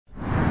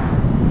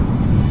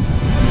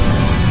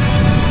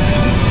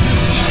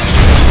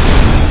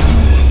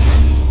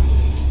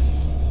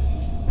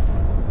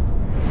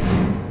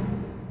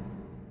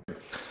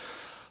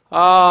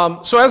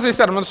So as I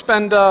said, I'm going to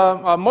spend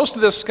most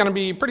of this is going to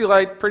be pretty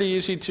light, pretty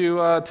easy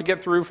to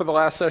get through for the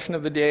last session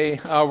of the day.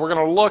 We're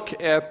going to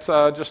look at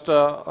just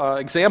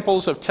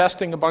examples of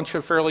testing a bunch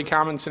of fairly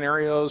common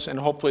scenarios, and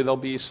hopefully there'll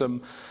be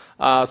some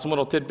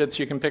little tidbits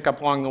you can pick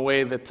up along the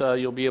way that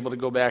you'll be able to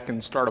go back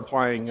and start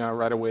applying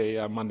right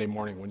away Monday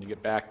morning when you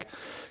get back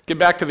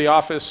to the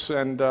office,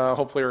 and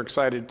hopefully are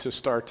excited to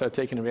start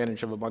taking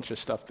advantage of a bunch of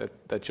stuff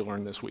that you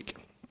learned this week.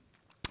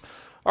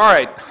 All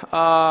right,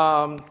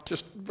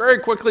 just very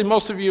quickly,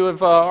 most of you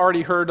have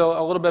already heard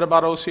a little bit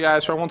about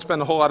OCI, so I won't spend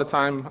a whole lot of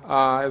time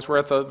as we're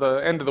at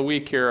the end of the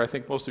week here. I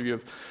think most of you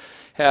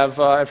have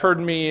heard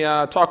me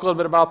talk a little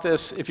bit about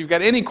this. If you've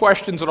got any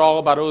questions at all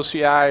about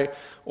OCI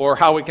or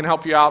how we can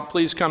help you out,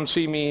 please come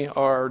see me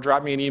or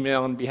drop me an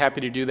email and be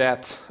happy to do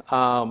that.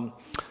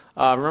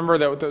 Remember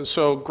that,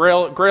 so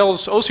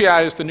Grails,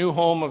 OCI is the new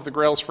home of the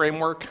Grails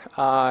framework,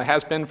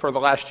 has been for the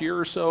last year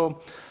or so.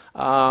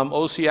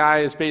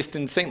 OCI is based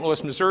in St.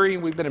 Louis, Missouri.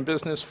 We've been in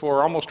business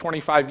for almost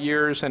 25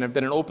 years and have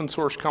been an open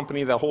source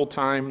company the whole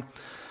time.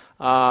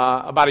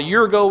 About a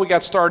year ago we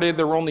got started.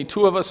 There were only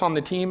 2 of us on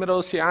the team at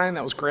OCI, and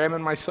that was Graham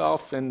and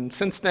myself. And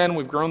since then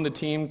we've grown the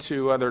team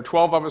to, there are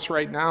 12 of us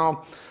right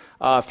now,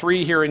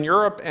 3 here in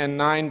Europe and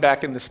 9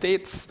 back in the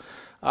States.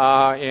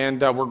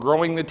 And we're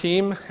growing the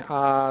team.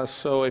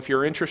 So if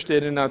you're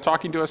interested in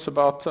talking to us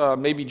about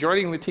maybe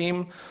joining the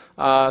team,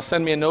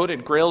 send me a note at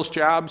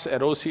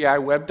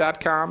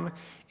grailsjobs@ociweb.com,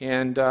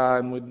 and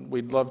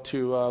we'd love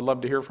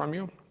to hear from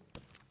you.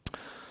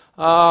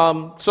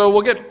 So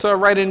we'll get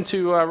right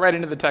into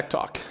the tech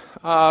talk.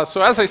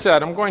 So as I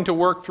said, I'm going to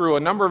work through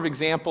a number of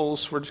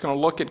examples. We're just going to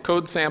look at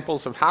code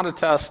samples of how to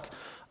test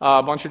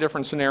a bunch of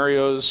different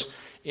scenarios,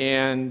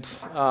 and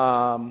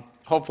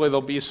hopefully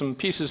there'll be some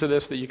pieces of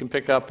this that you can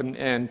pick up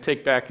and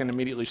take back and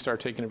immediately start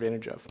taking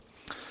advantage of.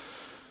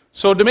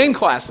 So domain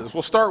classes,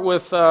 we'll start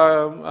with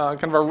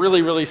kind of a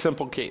really, really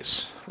simple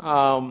case.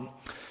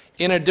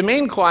 In a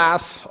domain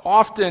class,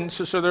 often,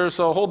 so there's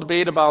a whole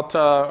debate about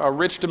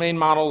rich domain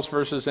models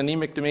versus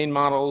anemic domain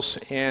models,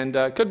 and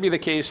it could be the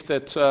case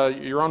that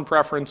your own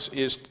preference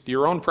is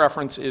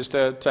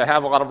to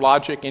have a lot of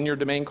logic in your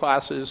domain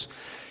classes.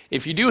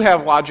 If you do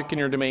have logic in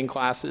your domain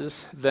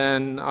classes,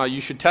 then you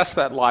should test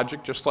that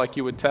logic just like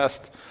you would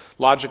test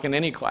logic in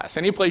any class.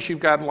 Any place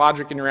you've got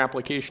logic in your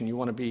application, you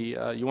want to be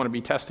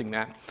testing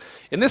that.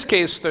 In this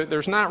case,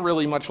 there's not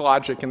really much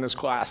logic in this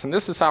class, and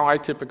this is how I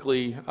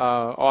typically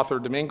author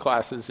domain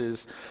classes.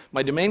 Is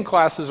my domain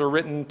classes are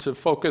written to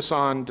focus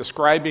on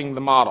describing the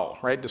model,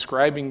 right?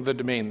 Describing the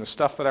domain, the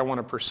stuff that I want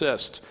to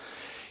persist.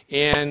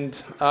 And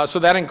so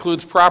that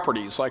includes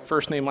properties like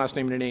first name, last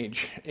name, and an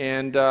age.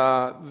 And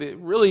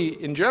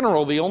really, in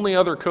general, the only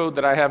other code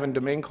that I have in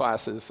domain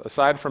classes,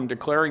 aside from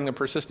declaring the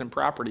persistent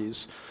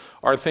properties,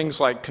 are things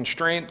like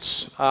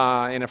constraints,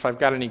 and if I've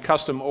got any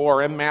custom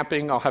ORM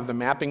mapping, I'll have the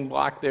mapping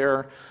block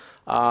there.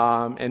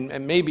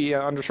 And maybe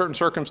under certain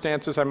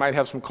circumstances, I might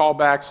have some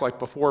callbacks like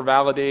before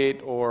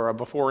validate or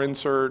before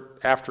insert,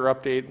 after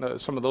update,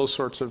 some of those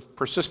sorts of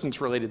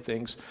persistence-related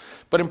things.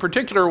 But in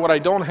particular, what I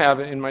don't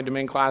have in my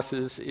domain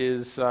classes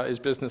is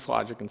business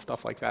logic and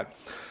stuff like that.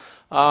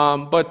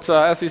 But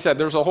as I said,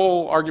 there's a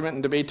whole argument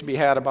and debate to be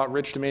had about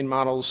rich domain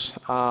models.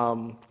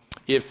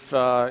 If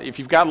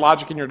you've got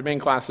logic in your domain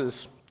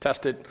classes,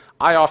 test it.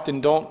 I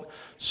often don't.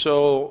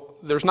 So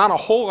there's not a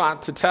whole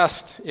lot to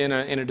test in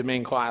a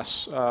domain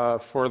class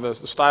for the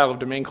style of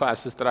domain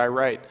classes that I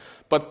write.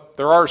 But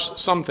there are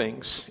some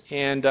things,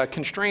 and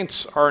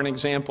constraints are an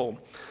example.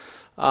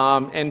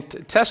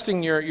 And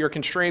testing your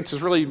constraints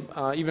is really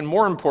even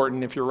more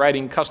important if you're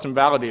writing custom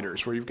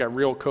validators where you've got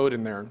real code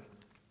in there.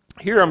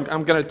 Here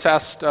I'm going to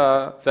test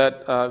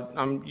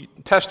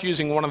test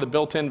using one of the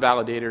built-in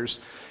validators,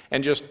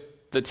 and just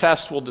the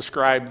test will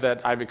describe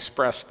that I've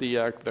expressed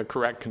the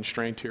correct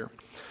constraint here.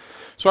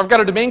 So I've got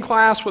a domain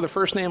class with a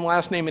first name,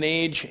 last name, and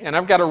age, and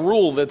I've got a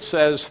rule that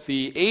says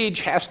the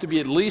age has to be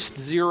at least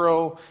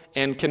 0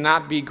 and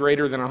cannot be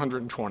greater than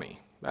 120.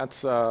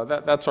 That's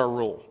our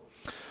rule.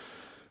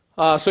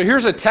 So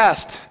here's a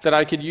test that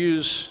I could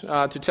use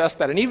to test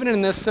that. And even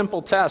in this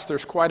simple test, there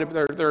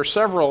are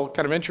several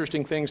kind of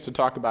interesting things to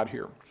talk about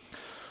here.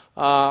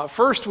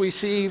 First, we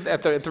see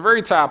at the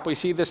very top, we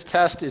see this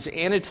test is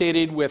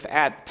annotated with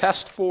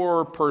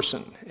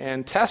 @test4person.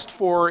 And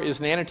test4 is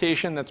an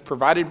annotation that's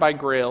provided by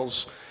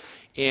Grails,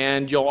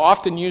 and you'll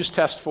often use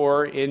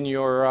test4 in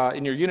your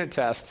unit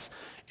tests.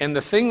 And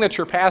the thing that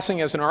you're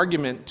passing as an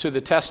argument to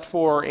the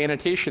test4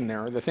 annotation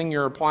there, the thing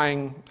you're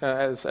applying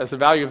as the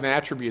value of the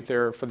attribute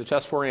there for the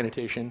test4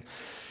 annotation,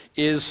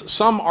 is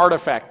some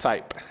artifact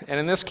type.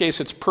 And in this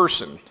case, it's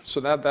person. So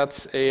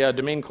that's a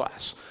domain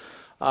class.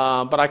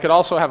 But I could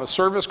also have a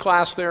service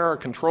class there, a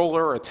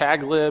controller, a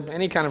tag lib,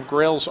 any kind of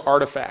Grails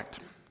artifact.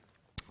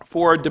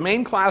 For a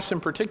domain class in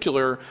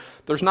particular,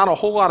 there's not a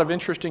whole lot of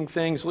interesting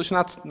things, at least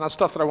not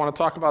stuff that I want to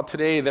talk about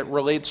today, that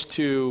relates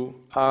to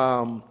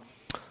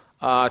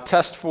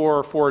test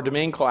for a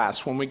domain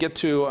class. When we get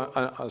to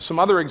some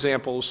other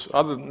examples,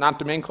 not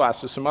domain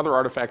classes, some other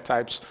artifact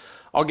types,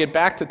 I'll get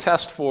back to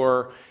test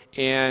for,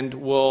 and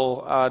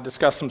we'll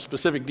discuss some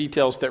specific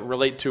details that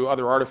relate to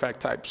other artifact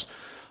types.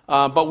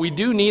 But we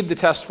do need the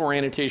test for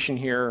annotation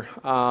here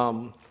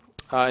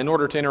in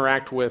order to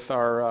interact with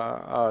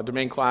our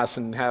domain class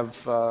and have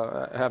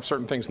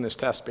certain things in this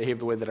test behave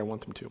the way that I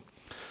want them to.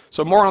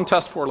 So more on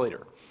test for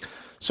later.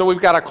 So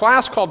we've got a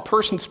class called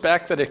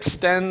personSpec that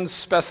extends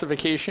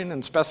specification,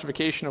 and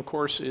specification, of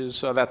course, is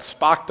that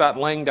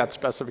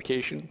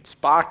spock.lang.specification.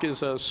 Spock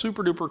is a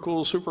super duper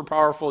cool, super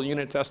powerful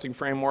unit testing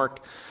framework.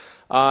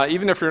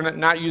 Even if you're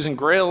not using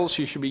Grails,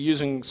 you should be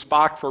using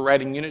Spock for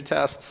writing unit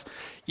tests.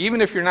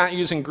 Even if you're not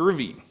using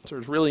Groovy, so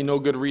there's really no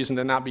good reason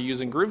to not be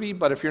using Groovy,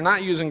 but if you're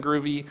not using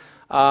Groovy,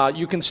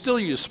 you can still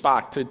use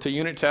Spock to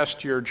unit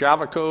test your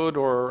Java code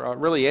or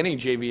really any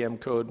JVM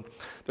code.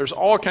 There's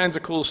all kinds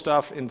of cool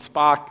stuff in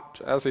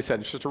Spock. As I said,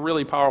 it's just a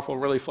really powerful,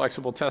 really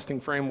flexible testing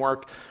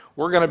framework.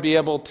 We're going to be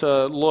able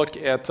to look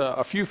at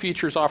a few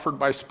features offered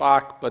by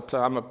Spock, but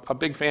I'm a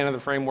big fan of the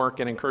framework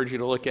and encourage you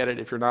to look at it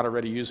if you're not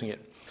already using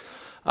it.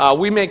 So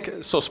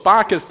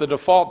Spock is the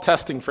default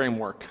testing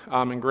framework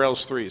in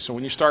Grails 3. So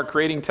when you start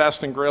creating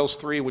tests in Grails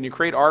 3, when you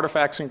create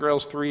artifacts in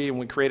Grails 3 and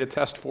we create a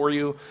test for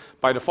you,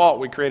 by default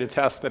we create a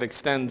test that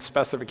extends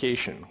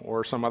specification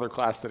or some other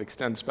class that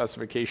extends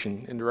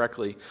specification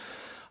indirectly.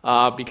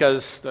 Spock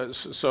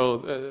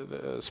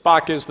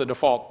is the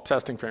default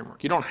testing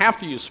framework. You don't have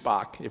to use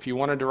Spock. If you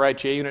wanted to write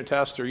JUnit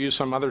tests or use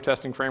some other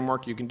testing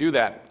framework, you can do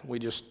that. We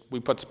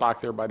put Spock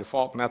there by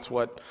default, and that's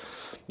what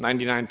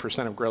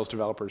 99% of Grails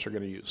developers are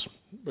going to use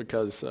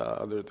because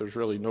there's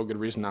really no good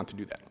reason not to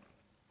do that.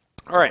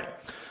 All right.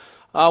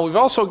 We've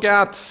also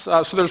got,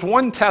 so there's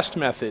one test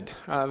method.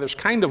 There's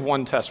kind of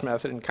one test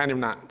method and kind of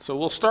not. So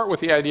we'll start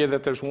with the idea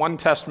that there's one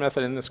test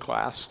method in this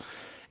class,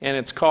 and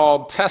it's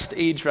called test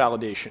age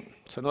validation.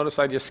 So notice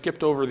I just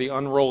skipped over the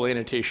unroll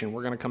annotation.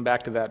 We're going to come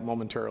back to that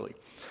momentarily.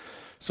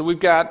 So we've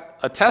got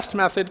a test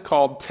method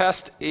called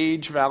test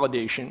age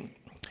validation.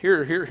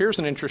 Here's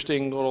an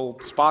interesting little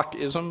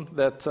Spock-ism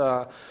that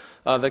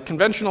the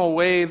conventional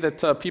way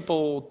that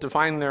people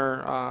define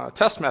their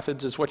test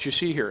methods is what you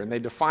see here. And they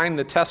define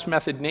the test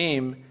method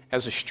name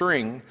as a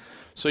string.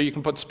 So you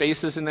can put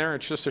spaces in there.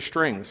 It's just a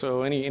string.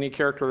 So any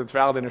character that's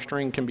valid in a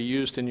string can be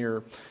used in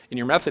your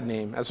method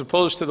name, as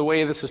opposed to the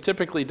way this is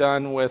typically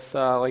done with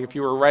like if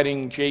you were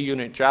writing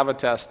JUnit Java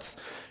tests,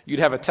 you'd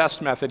have a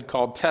test method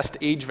called test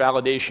age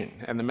validation,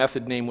 and the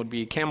method name would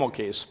be camel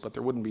case, but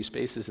there wouldn't be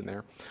spaces in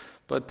there.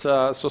 But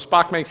so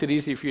Spock makes it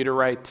easy for you to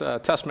write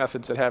test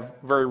methods that have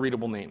very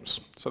readable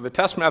names. So the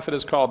test method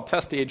is called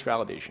test age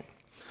validation.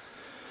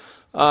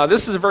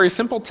 This is a very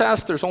simple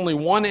test. There's only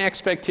one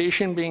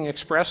expectation being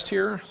expressed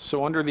here.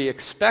 So under the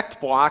expect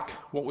block,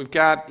 what we've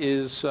got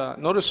is,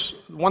 notice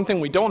one thing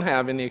we don't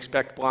have in the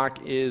expect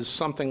block is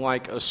something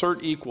like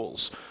assert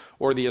equals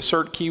or the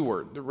assert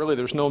keyword. Really,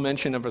 there's no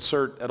mention of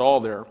assert at all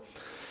there.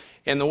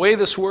 And the way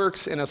this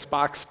works in a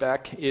Spock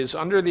spec is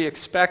under the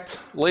expect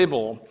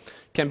label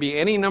can be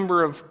any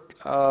number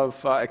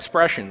of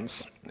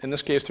expressions. In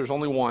this case, there's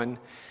only one.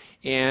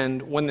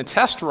 And when the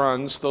test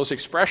runs, those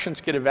expressions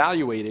get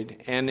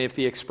evaluated, and if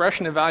the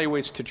expression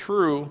evaluates to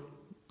true,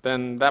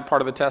 then that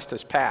part of the test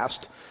is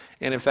passed.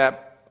 And if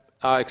that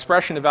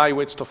expression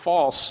evaluates to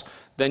false,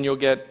 then you'll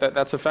get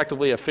that's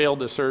effectively a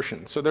failed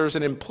assertion. So there's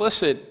an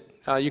implicit,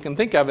 you can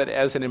think of it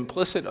as an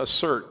implicit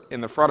assert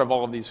in the front of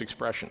all of these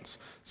expressions.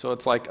 So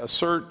it's like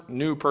assert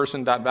new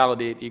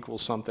person.validate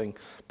equals something,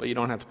 but you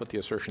don't have to put the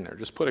assertion there.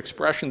 Just put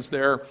expressions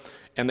there,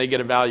 and they get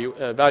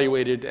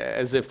evaluated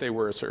as if they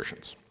were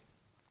assertions.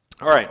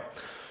 All right,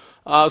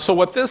 so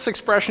what this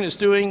expression is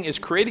doing is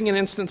creating an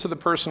instance of the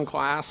person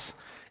class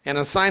and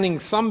assigning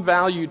some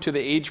value to the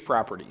age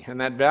property,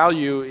 and that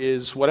value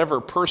is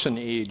whatever person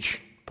age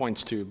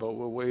points to, but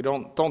we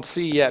don't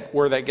see yet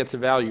where that gets a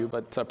value,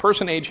 but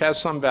person age has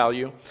some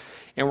value,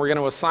 and we're going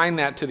to assign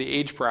that to the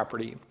age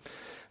property.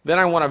 Then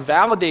I want to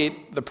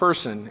validate the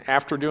person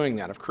after doing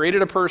that. I've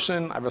created a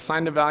person, I've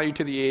assigned a value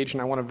to the age,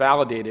 and I want to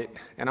validate it.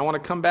 And I want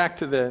to come back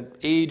to the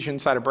age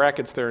inside of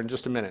brackets there in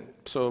just a minute.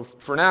 So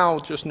for now,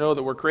 just know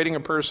that we're creating a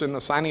person,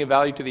 assigning a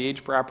value to the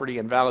age property,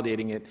 and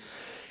validating it.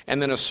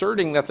 And then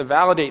asserting that the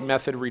validate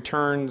method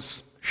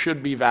returns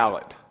should be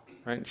valid.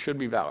 Right? Should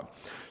be valid.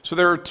 So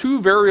there are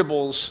two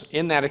variables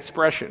in that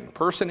expression,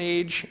 person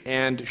age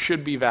and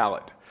should be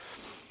valid.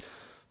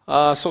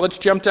 So let's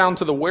jump down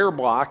to the where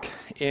block,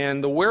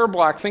 and the where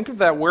block, think of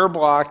that where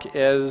block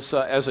as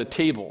a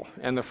table,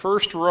 and the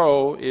first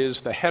row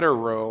is the header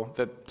row,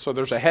 so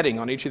there's a heading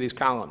on each of these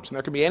columns, and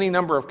there can be any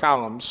number of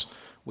columns.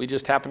 We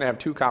just happen to have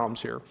two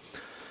columns here.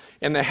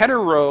 And the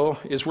header row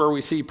is where we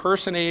see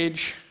person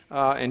age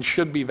and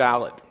should be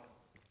valid.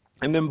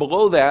 And then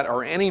below that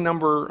are any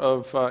number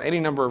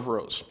of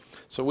rows.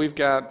 So we've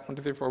got 1,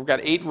 2, 3, 4. We've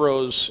got 8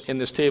 rows in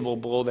this table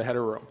below the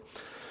header row.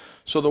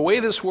 So the way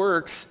this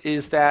works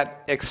is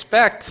that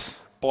expect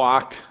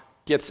block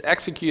gets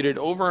executed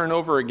over and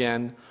over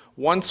again,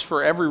 once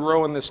for every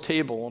row in this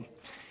table,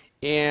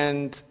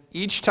 and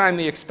each time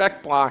the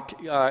expect block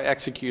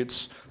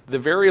executes, the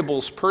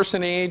variables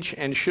person age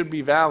and should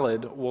be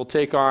valid will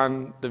take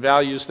on the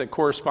values that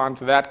correspond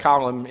to that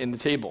column in the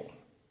table,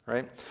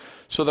 right?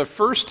 So the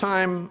first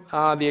time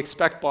the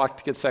expect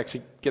block gets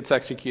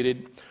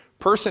executed,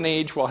 person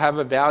age will have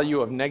a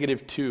value of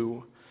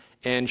 -2,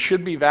 and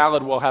should be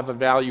valid will have a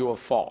value of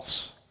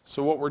false.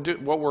 So what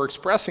we're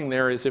expressing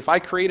there is if I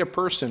create a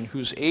person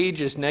whose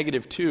age is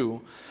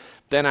 -2,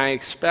 then I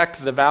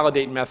expect the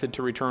validate method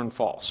to return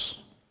false.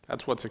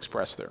 That's what's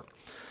expressed there.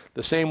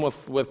 The same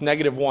with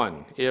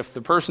 -1. If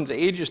the person's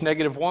age is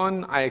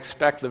 -1, I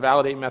expect the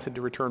validate method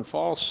to return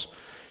false.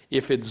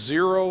 If it's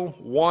 0,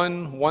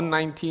 1,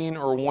 119,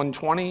 or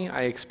 120,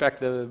 I expect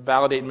the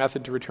validate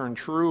method to return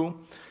true.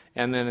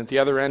 And then at the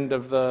other end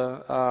of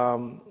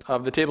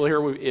the table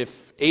here,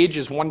 if age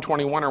is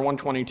 121 or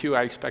 122,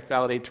 I expect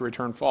validate to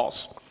return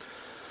false.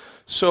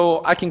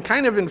 So I can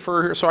kind of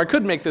infer here, so I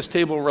could make this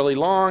table really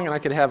long and I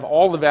could have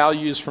all the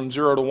values from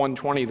 0 to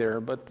 120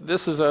 there, but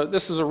this is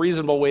a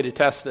reasonable way to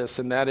test this,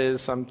 and that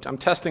is I'm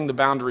testing the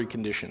boundary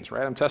conditions,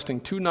 right? I'm testing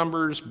 2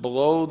 numbers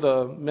below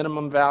the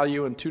minimum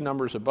value and 2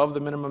 numbers above the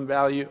minimum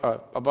value,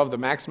 above the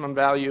maximum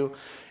value,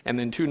 and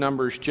then 2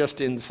 numbers just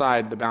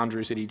inside the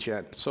boundaries at each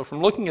end. So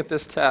from looking at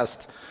this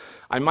test,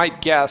 I might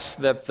guess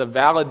that the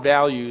valid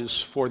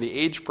values for the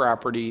age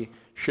property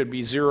should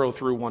be 0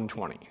 through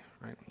 120.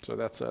 Right? So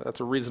that's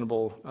a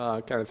reasonable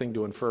kind of thing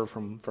to infer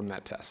from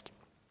that test.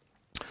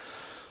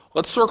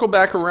 Let's circle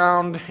back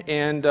around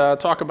and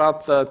talk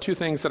about the 2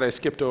 things that I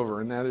skipped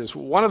over, and that is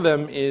one of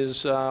them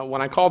is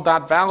when I call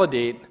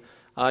 .validate,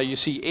 you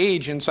see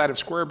age inside of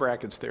square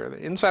brackets there.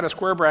 Inside of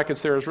square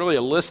brackets there is really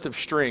a list of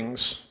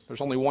strings. There's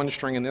only 1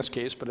 string in this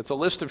case, but it's a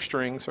list of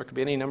strings, so it could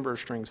be any number of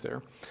strings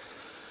there.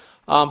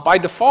 By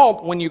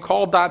default, when you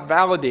call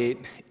 .validate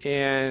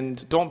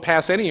and don't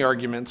pass any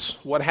arguments,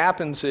 what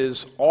happens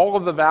is all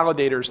of the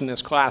validators in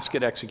this class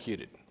get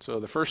executed. So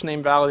the first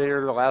name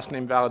validator, the last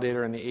name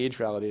validator, and the age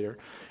validator.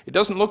 It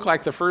doesn't look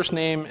like the first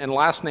name and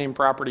last name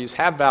properties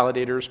have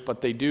validators,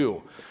 but they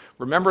do.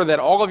 Remember that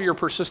all of your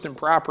persistent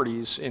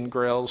properties in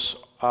Grails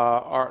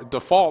are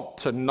default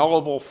to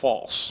nullable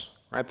false,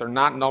 right? They're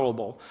not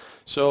nullable.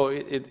 So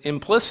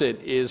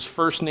implicit is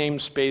first name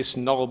space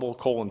nullable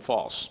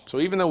 :false. So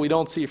even though we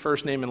don't see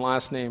first name and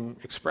last name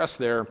expressed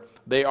there,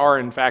 they are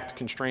in fact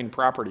constrained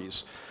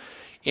properties.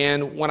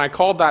 And when I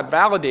call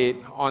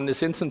 .validate on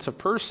this instance of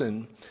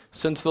person,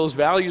 since those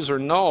values are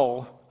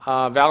null,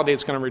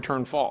 validate's going to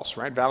return false,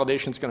 right?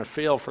 Validation's going to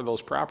fail for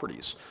those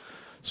properties.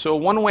 So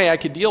one way I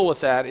could deal with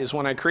that is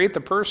when I create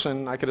the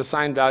person, I could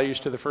assign values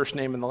to the first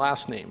name and the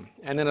last name.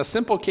 And in a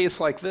simple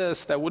case like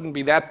this, that wouldn't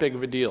be that big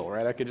of a deal,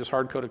 right? I could just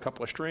hard code a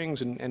couple of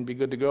strings and be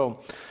good to go.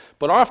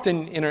 But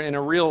often in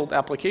a real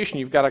application,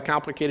 you've got a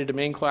complicated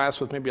domain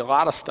class with maybe a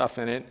lot of stuff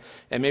in it,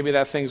 and maybe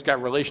that thing's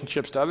got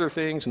relationships to other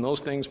things, and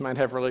those things might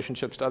have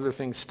relationships to other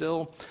things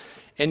still.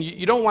 And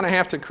you don't want to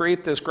have to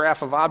create this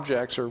graph of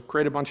objects or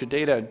create a bunch of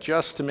data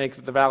just to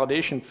make the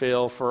validation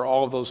fail for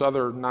all of those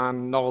other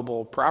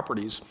non-nullable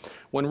properties,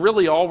 when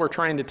really all we're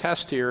trying to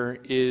test here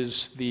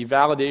is the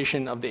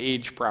validation of the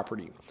age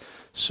property.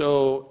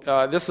 So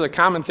this is a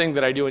common thing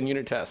that I do in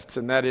unit tests,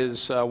 and that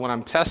is when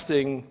I'm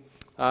testing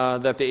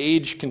that the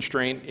age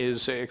constraint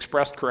is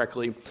expressed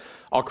correctly,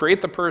 I'll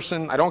create the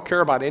person. I don't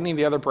care about any of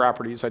the other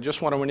properties. I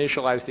just want to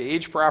initialize the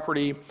age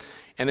property.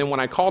 And then when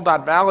I call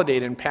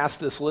 .validate and pass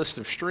this list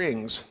of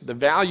strings, the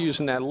values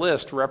in that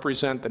list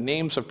represent the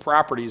names of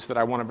properties that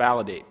I want to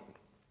validate.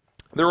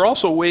 There are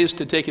also ways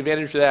to take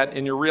advantage of that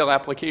in your real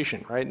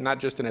application, right? Not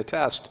just in a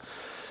test.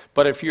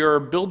 But if you're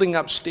building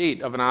up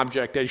state of an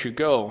object as you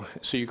go,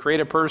 so you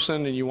create a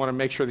person and you want to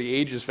make sure the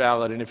age is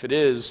valid, and if it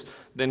is,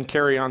 then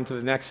carry on to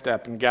the next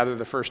step and gather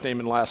the first name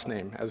and last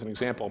name, as an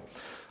example.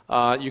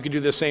 You could do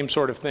the same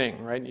sort of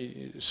thing,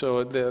 right?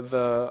 So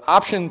the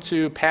option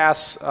to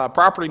pass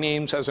property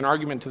names as an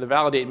argument to the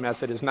validate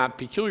method is not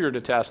peculiar to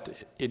test.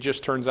 It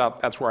just turns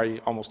out that's where I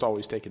almost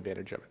always take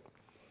advantage of it.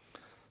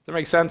 Does that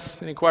make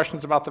sense? Any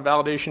questions about the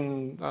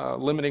validation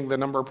limiting the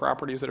number of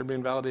properties that are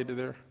being validated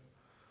there?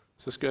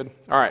 Is this good?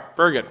 All right,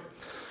 very good.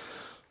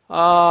 The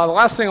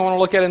last thing I want to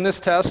look at in this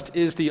test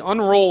is the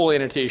unroll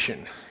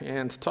annotation.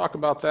 And to talk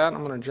about that,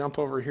 I'm going to jump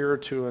over here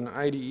to an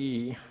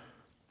IDE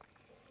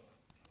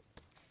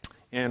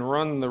and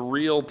run the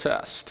real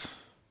test.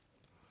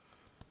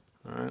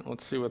 All right,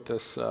 let's see what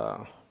this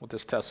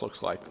test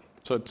looks like.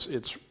 So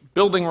it's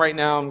building right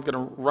now. I'm going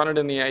to run it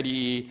in the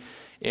IDE,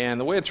 and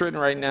the way it's written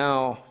right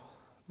now,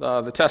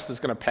 the test is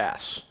going to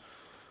pass.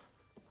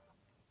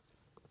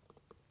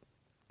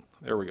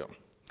 There we go.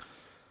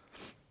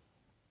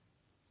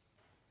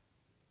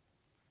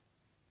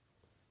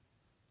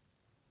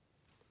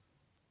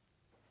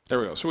 There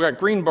we go. So we got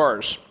green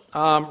bars.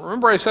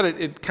 Remember I said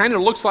it kind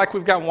of looks like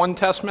we've got 1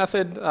 test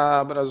method,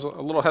 but I was a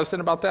little hesitant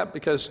about that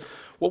because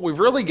what we've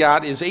really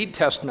got is 8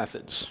 test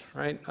methods,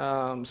 right?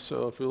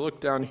 So if we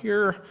look down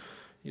here,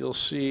 you'll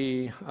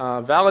see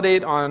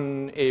validate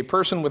on a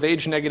person with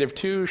age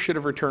 -2 should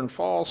have returned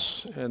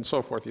false, and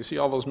so forth. You see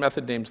all those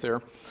method names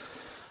there.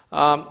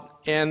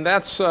 And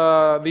that's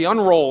the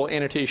unroll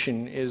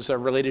annotation is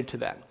related to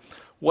that.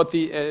 What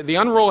the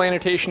unroll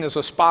annotation is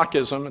a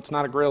Spockism. It's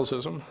not a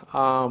Grailsism.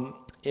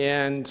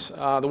 And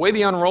the way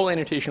the unroll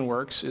annotation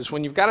works is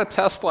when you've got a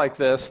test like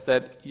this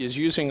that is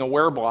using a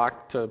where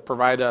block to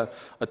provide a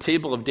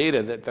table of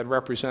data that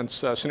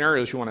represents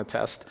scenarios you want to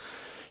test,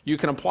 you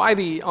can apply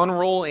the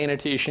unroll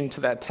annotation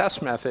to that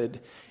test method,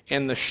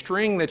 and the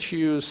string that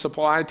you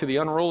supply to the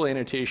unroll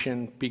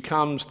annotation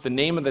becomes the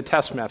name of the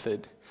test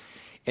method.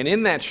 And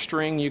in that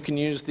string, you can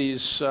use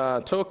these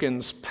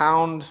tokens,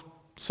 pound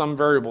some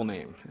variable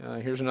name.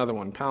 Here's another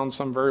one, pound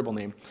some variable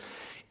name.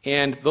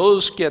 And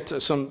those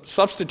get, some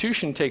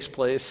substitution takes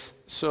place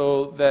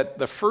so that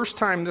the first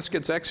time this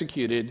gets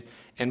executed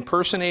and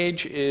person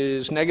age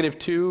is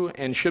 -2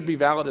 and should be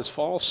valid as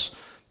false,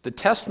 the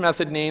test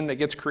method name that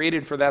gets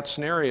created for that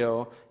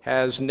scenario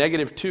has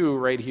 -2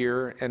 right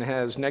here and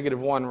has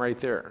 -1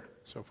 right there.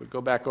 So if we go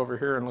back over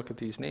here and look at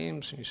these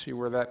names, you see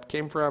where that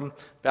came from.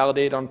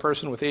 Validate on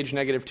person with age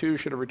 -2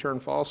 should have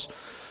returned false.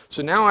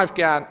 So now I've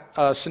got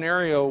a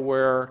scenario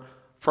where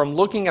from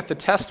looking at the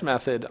test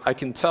method, I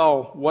can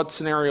tell what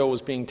scenario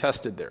was being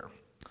tested there.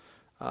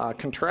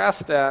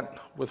 Contrast that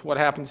with what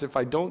happens if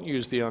I don't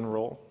use the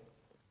unroll.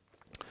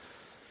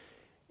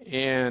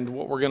 And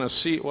what we're going to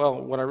see, well,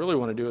 what I really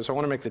want to do is I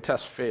want to make the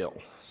test fail.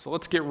 So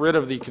let's get rid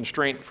of the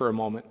constraint for a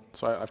moment.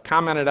 So I've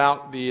commented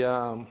out the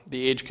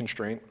age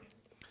constraint.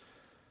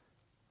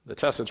 The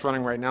test that's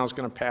running right now is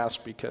going to pass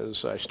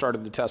because I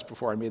started the test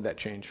before I made that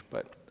change.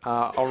 But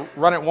I'll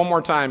run it one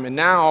more time, and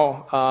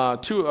now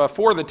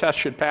 4 of the tests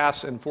should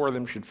pass and 4 of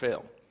them should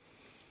fail.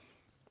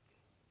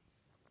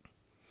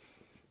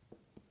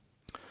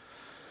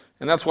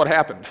 And that's what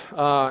happened.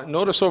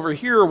 Notice over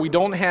here we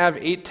don't have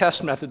 8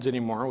 test methods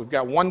anymore. We've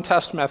got one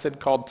test method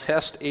called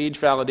test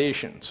age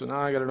validation. So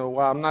now I got to know,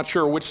 well, I'm not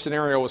sure which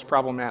scenario was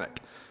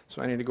problematic.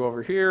 So I need to go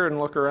over here and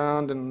look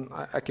around, and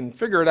I can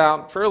figure it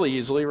out fairly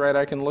easily, right?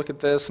 I can look at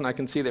this and I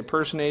can see that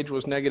person age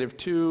was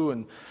 -2,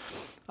 and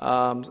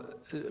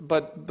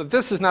but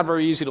this is not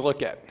very easy to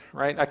look at,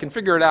 right? I can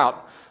figure it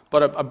out,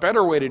 but a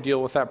better way to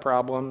deal with that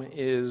problem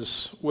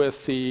is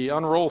with the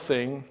unroll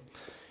thing.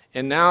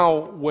 And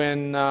now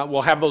when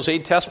we'll have those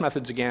 8 test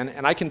methods again,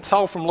 and I can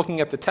tell from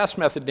looking at the test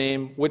method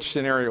name which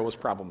scenario was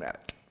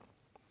problematic.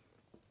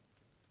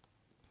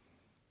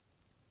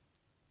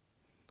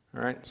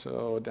 All right,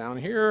 so down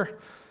here,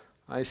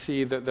 I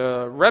see that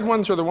the red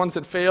ones are the ones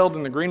that failed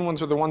and the green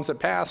ones are the ones that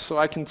passed. So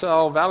I can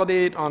tell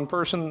validate on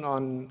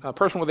a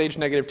person with age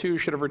 -2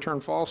 should have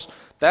returned false.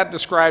 That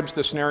describes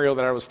the scenario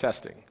that I was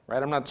testing,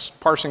 right? I'm not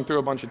parsing through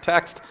a bunch of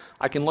text.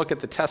 I can look at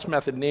the test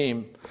method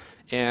name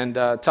and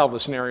tell the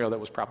scenario that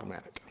was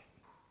problematic.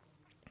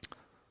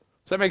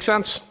 Does that make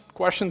sense?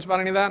 Questions about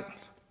any of that?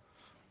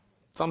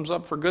 Thumbs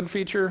up for good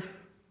feature?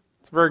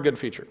 It's a very good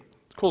feature.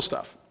 It's cool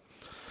stuff.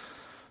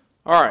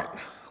 All right,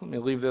 let me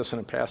leave this in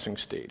a passing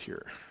state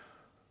here.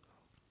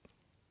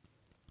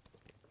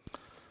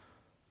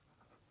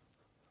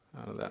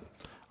 Out of that.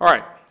 All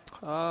right,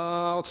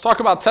 let's talk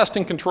about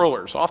testing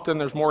controllers. Often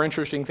there's more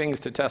interesting things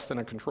to test than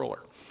a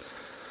controller.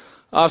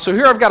 So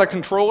here I've got a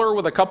controller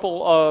with a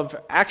couple of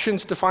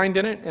actions defined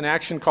in it, an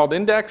action called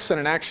index and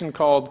an action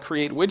called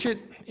create widget.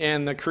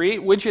 And the create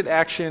widget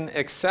action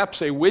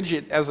accepts a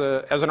widget as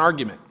an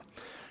argument,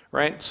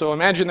 right? So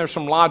imagine there's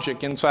some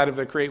logic inside of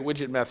the create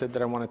widget method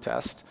that I want to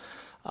test.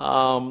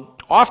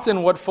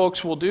 Often what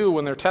folks will do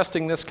when they're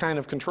testing this kind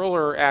of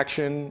controller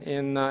action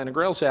in a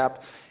Grails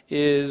app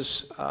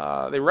is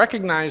they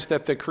recognize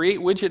that the create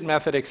widget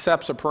method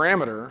accepts a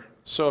parameter.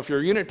 So if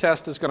your unit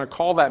test is going to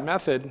call that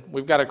method,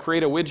 we've got to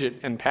create a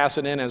widget and pass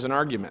it in as an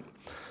argument.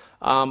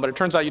 But it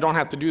turns out you don't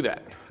have to do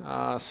that.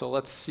 So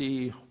let's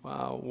see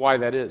why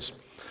that is.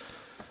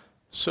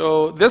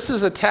 So this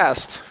is a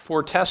test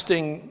for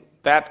testing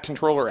that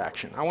controller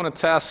action. I want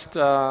to test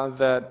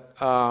that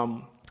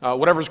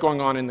whatever's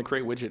going on in the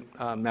create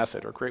widget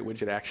method or create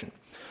widget action.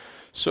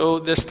 So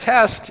this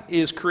test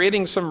is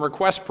creating some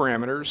request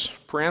parameters.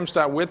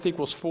 Params.width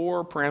equals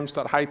 4,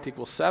 params.height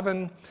equals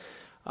 7.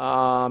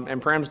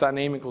 And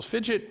params.name equals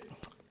fidget.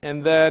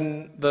 And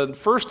then the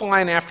first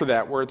line after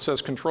that, where it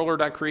says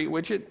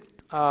controller.createWidget,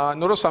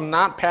 notice I'm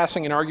not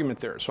passing an argument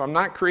there. So I'm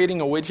not creating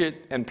a widget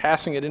and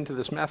passing it into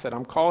this method.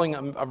 I'm calling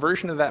a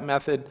version of that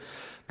method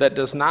that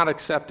does not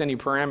accept any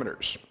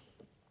parameters.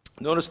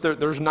 Notice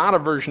there's not a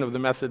version of the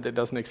method that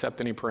doesn't accept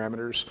any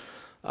parameters.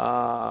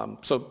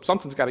 So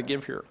something's got to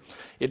give here.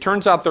 It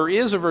turns out there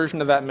is a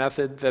version of that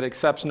method that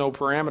accepts no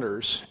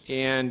parameters,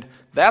 and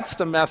that's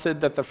the method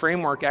that the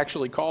framework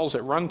actually calls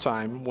at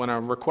runtime when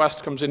a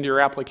request comes into your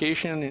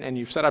application and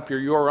you've set up your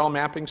URL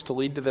mappings to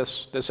lead to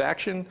this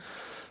action.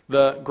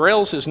 The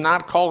Grails is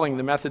not calling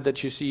the method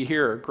that you see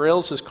here.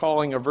 Grails is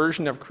calling a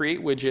version of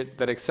createWidget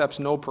that accepts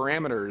no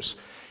parameters.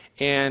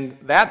 And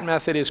that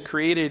method is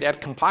created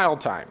at compile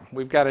time.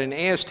 We've got an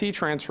AST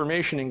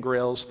transformation in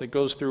Grails that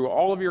goes through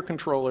all of your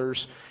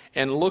controllers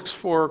and looks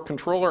for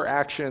controller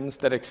actions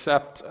that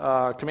accept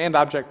command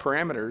object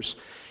parameters.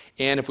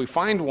 And if we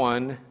find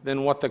one,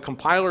 then what the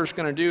compiler is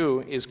going to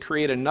do is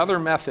create another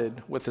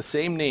method with the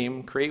same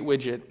name,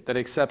 createWidget, that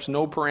accepts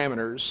no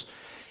parameters.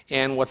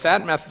 And what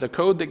that method, the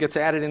code that gets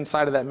added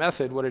inside of that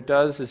method, what it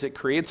does is it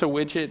creates a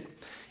widget.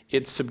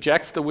 it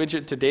subjects the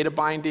widget to data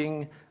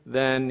binding,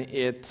 then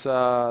it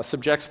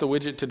subjects the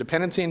widget to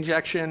dependency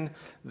injection,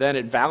 then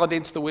it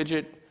validates the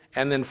widget,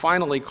 and then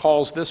finally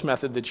calls this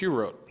method that you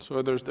wrote.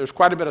 So there's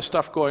quite a bit of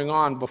stuff going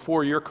on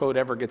before your code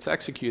ever gets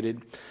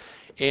executed.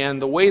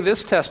 And the way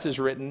this test is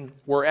written,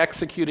 we're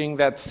executing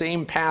that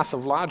same path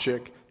of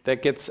logic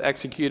that gets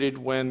executed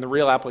when the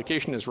real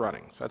application is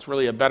running. So that's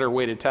really a better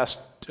way to test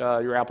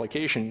your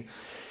application.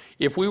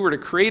 If we were to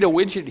create a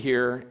widget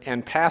here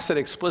and pass it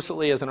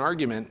explicitly as an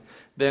argument,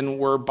 then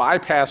we're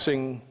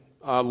bypassing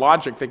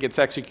logic that gets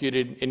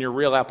executed in your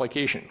real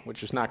application,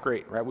 which is not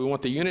great, right? We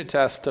want the unit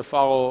test to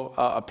follow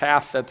a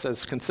path that's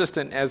as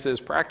consistent as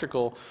is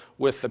practical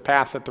with the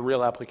path that the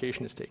real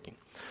application is taking.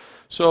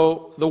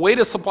 So the way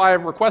to supply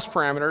request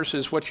parameters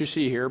is what you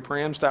see here.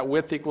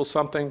 Params.width equals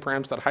something,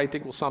 params.height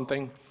equals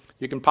something.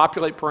 You can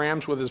populate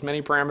params with as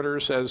many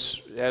parameters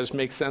as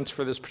makes sense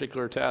for this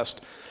particular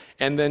test.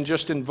 And then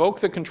just invoke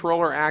the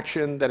controller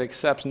action that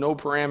accepts no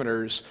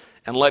parameters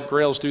and let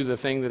Grails do the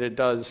thing that it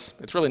does.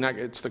 It's really not,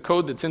 it's the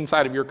code that's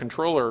inside of your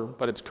controller,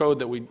 but it's code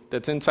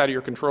that's inside of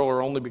your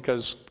controller only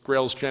because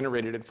Grails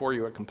generated it for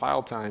you at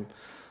compile time.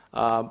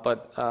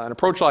 But an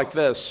approach like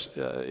this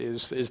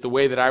is the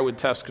way that I would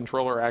test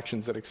controller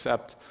actions that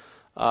accept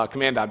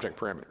command object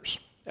parameters,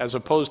 as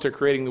opposed to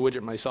creating the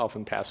widget myself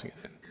and passing it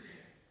in.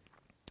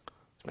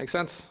 Does that make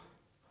sense?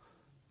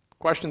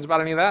 Questions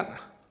about any of that?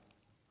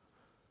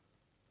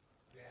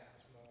 Yeah,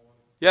 small one.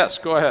 Yes,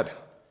 go ahead.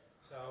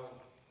 So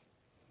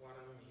what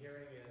I'm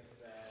hearing is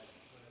that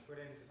when I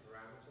put in the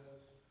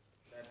parameters,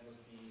 that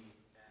would be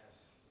as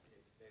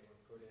if they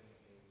were put in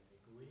a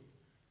GUI,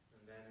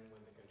 and then when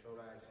the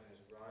controller action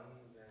is run,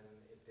 then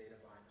it data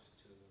binds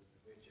to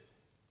the widget.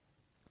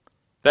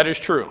 That is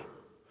true.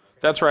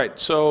 That's right.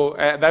 So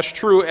that's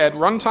true at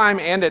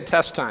runtime and at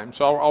test time.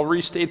 So I'll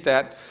restate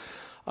that.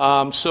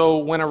 So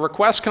when a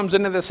request comes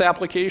into this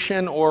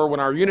application, or when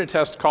our unit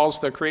test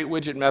calls the create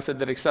widget method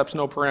that accepts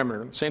no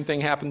parameter, the same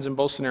thing happens in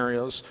both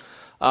scenarios.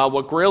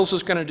 What Grails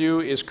is going to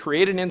do is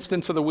create an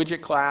instance of the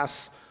widget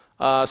class,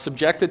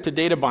 subject it to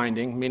data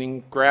binding,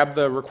 meaning grab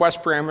the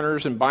request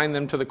parameters and bind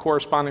them to the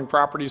corresponding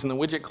properties in the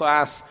widget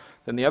class.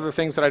 Then the other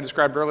things that I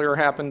described earlier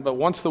happen, but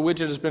once the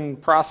widget has been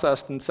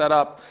processed and set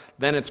up,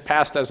 then it's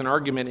passed as an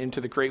argument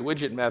into the create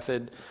widget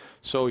method.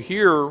 So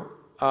here,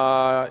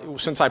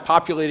 since I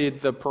populated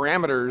the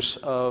parameters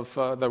of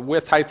the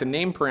width, height, and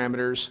name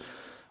parameters,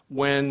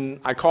 when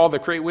I call the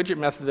create widget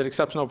method that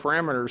accepts no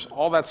parameters,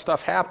 all that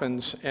stuff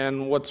happens,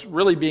 and what's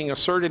really being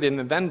asserted in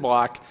the then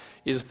block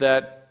is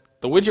that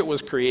the widget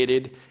was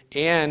created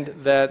and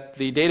that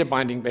the data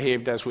binding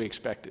behaved as we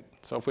expected.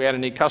 So if we had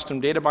any custom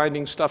data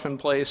binding stuff in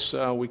place,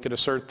 we could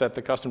assert that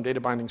the custom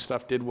data binding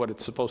stuff did what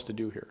it's supposed to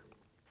do here.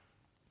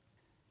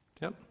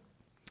 Yep.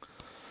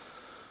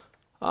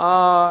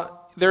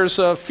 There's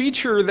a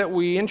feature that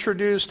we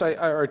introduced,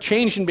 or a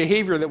change in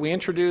behavior that we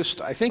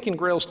introduced, I think in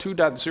Grails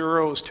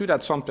 2.0, it was 2.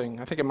 something,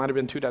 I think it might have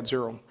been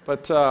 2.0,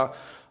 but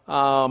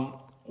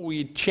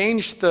we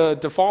changed the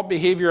default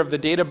behavior of the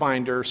data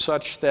binder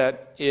such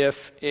that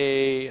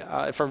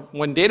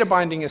when data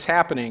binding is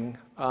happening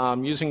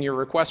using your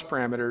request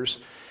parameters,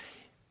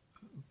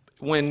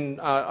 when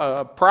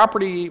a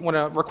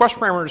request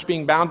parameter is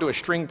being bound to a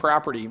string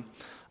property,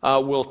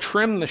 we'll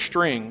trim the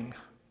string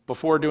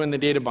before doing the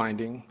data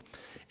binding.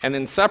 And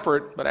then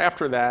separate, but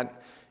after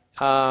that,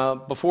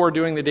 before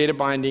doing the data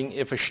binding,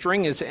 if a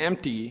string is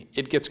empty,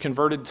 it gets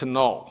converted to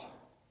null.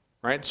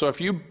 Right? So if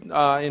you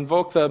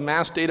invoke the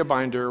mass data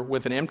binder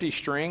with an empty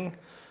string,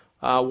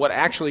 what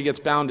actually gets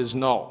bound is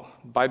null.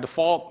 By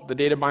default, the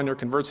data binder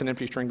converts an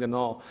empty string to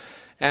null.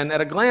 And at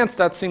a glance,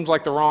 that seems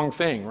like the wrong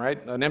thing,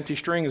 right? An empty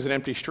string is an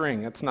empty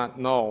string. It's not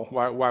null.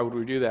 Why would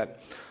we do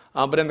that?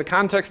 But in the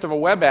context of a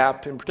web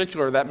app in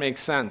particular, that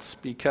makes sense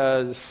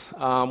because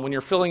when you're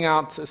filling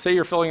out, say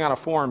you're filling out a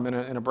form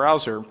in a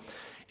browser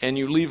and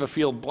you leave a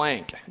field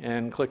blank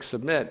and click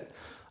submit,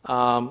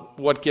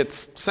 what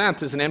gets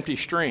sent is an empty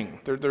string.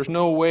 There's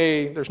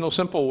no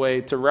simple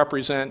way to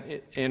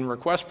represent in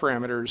request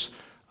parameters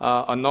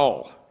a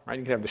null. Right?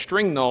 You can have the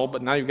string null,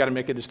 but now you've got to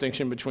make a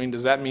distinction between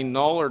does that mean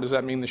null or does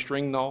that mean the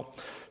string null?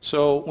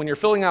 So when you're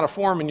filling out a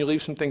form and you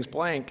leave some things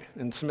blank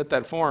and submit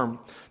that form,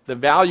 the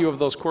value of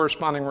those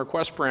corresponding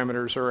request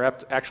parameters are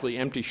actually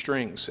empty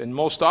strings. And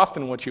most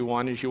often what you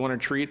want is you want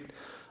to treat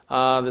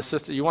the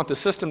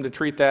system to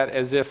treat that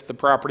as if the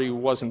property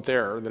wasn't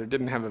there, or that it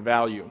didn't have a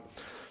value.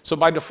 So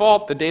by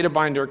default, the data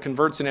binder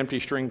converts an empty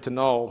string to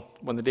null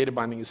when the data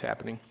binding is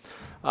happening.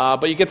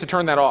 But you get to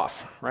turn that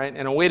off, right?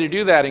 And a way to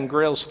do that in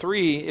Grails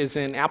 3 is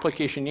in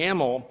application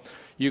YAML.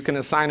 You can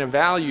assign a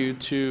value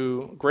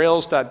to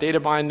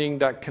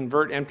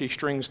grails.databinding.convert empty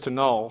strings to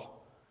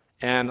null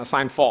and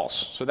assign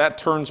false. So that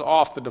turns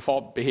off the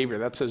default behavior.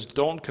 That says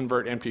don't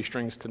convert empty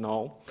strings to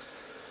null.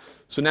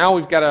 So now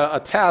we've got a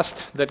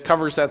test that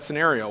covers that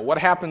scenario. What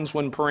happens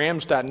when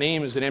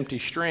params.name is an empty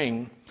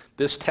string?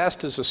 This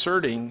test is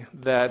asserting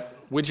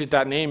that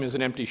widget.name is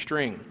an empty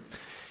string.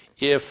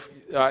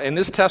 And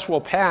this test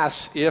will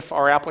pass if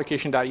our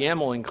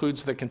application.yaml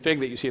includes the config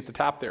that you see at the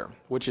top there,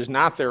 which is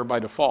not there by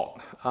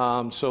default.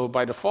 So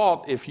by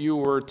default, if you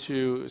were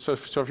to, so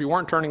if you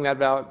weren't turning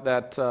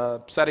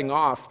that setting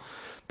off,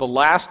 the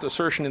last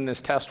assertion in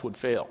this test would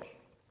fail,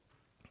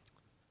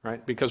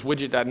 right? Because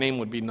widget.name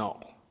would be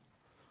null.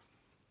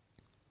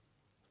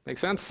 Make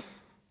sense?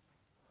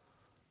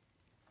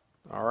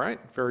 All right,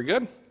 very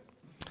good.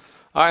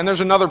 And there's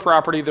another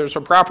property. There's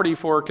a property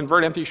for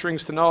convert empty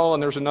strings to null,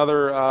 and there's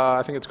another,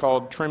 I think it's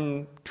called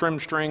trim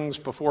strings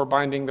before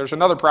binding. There's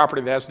another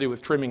property that has to do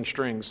with trimming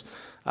strings.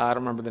 I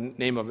don't remember the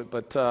name of it,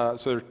 but so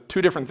there's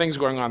two different things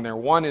going on there.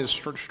 One is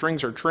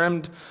strings are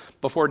trimmed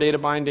before data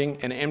binding,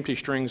 and empty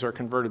strings are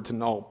converted to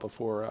null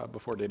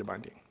before data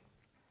binding.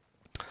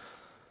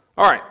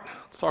 All right,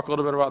 let's talk a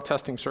little bit about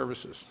testing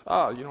services.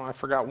 I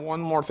forgot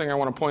one more thing I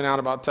want to point out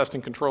about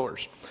testing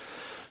controllers.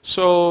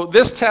 So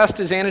this test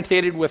is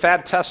annotated with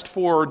that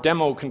test4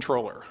 demo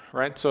controller,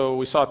 right? So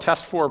we saw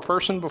test4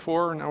 person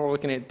before, now we're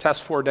looking at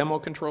test4 demo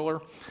controller.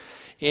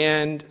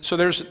 And so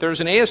there's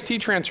an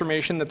AST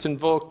transformation that's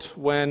invoked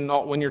when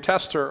your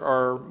tests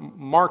are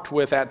marked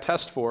with that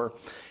test4,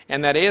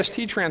 and that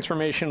AST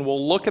transformation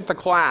will look at the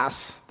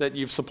class that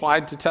you've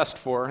supplied to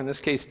test4, in this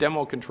case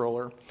demo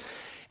controller,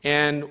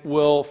 and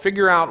will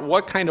figure out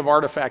what kind of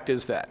artifact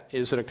is that.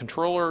 Is it a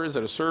controller? Is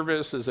it a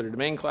service? Is it a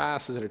domain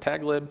class? Is it a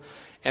tag lib?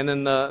 And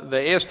then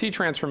the AST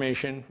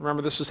transformation,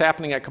 remember this is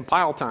happening at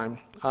compile time,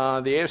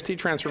 the AST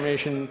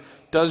transformation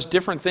does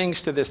different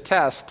things to this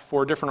test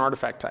for different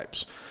artifact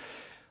types.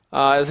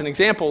 As an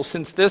example,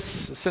 since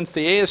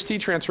the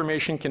AST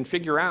transformation can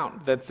figure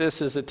out that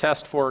this is a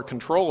test for a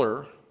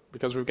controller,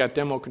 because we've got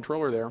demo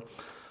controller there,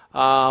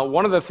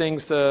 one of the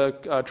things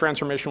the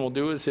transformation will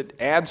do is it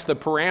adds the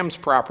params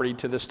property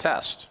to this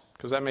test,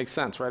 because that makes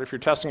sense, right? If you're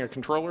testing a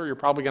controller, you're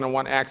probably going to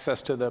want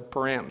access to the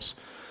params.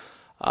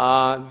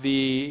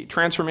 The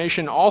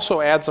transformation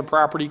also adds a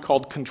property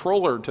called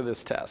controller to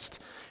this test.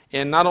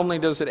 And not only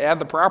does it add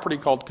the property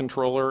called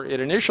controller, it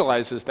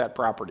initializes that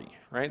property,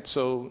 right?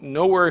 So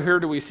nowhere here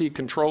do we see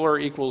controller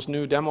equals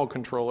new demo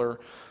controller.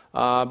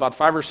 About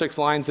 5 or 6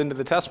 lines into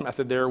the test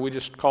method there, we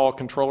just call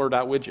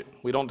controller.widget.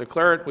 We don't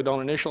declare it, we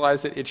don't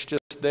initialize it, it's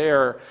just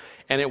there,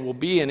 and it will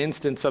be an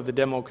instance of the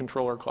demo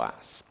controller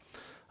class.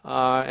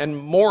 And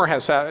more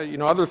has,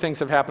 other things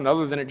have happened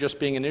other than it just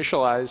being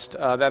initialized.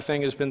 That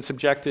thing has been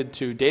subjected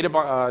to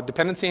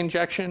dependency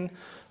injection,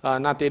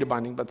 not data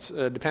binding, but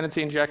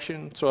dependency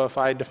injection. So if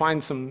I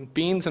define some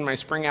beans in my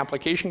Spring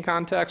application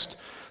context,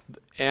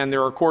 and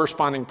there are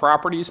corresponding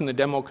properties in the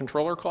demo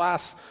controller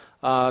class,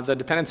 the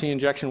dependency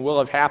injection will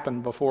have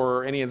happened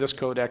before any of this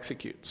code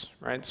executes,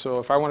 right? So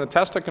if I want to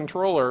test a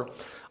controller,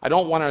 I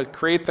don't want to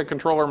create the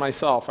controller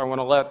myself. I want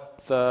to let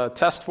the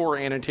test4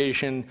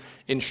 annotation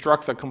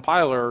instruct the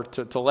compiler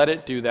to let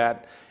it do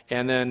that,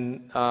 and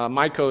then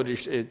my code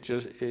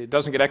it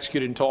doesn't get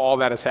executed until all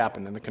that has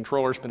happened, and the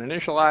controller's been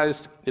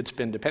initialized, it's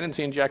been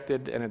dependency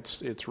injected, and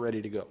it's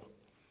ready to go,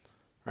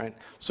 right?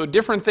 So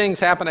different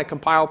things happen at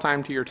compile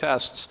time to your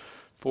tests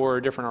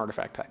for different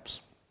artifact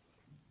types.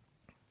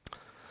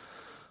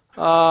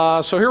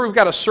 So here we've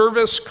got a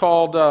service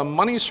called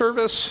money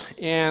service,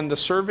 and the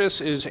service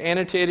is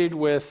annotated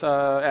with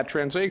at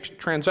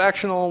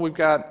transactional. We've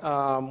got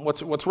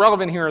what's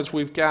relevant here is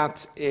we've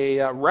got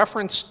a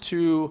reference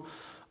to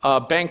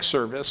bank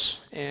service,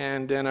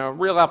 and in a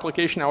real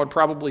application I would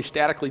probably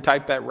statically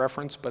type that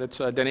reference, but it's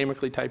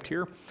dynamically typed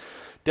here.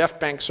 Def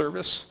bank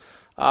service,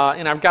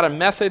 and I've got a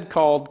method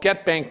called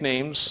get bank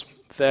names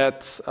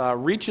that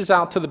reaches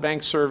out to the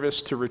bank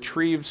service to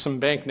retrieve some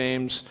bank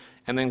names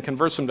and then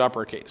converts them to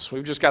uppercase.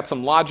 We've just got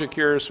some logic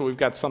here, so we've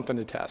got something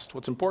to test.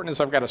 What's important is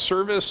I've got a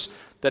service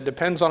that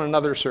depends on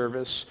another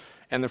service,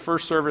 and the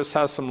first service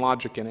has some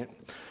logic in it.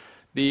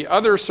 The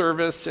other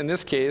service, in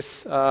this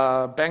case,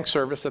 bank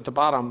service at the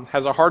bottom,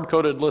 has a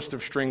hard-coded list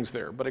of strings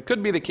there. But it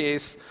could be the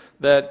case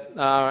that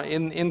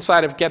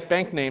inside of get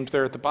bank names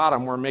there at the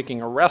bottom, we're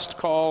making a REST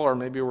call, or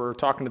maybe we're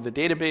talking to the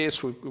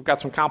database. We've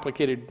got some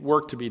complicated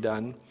work to be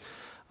done,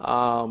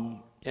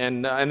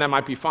 and that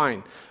might be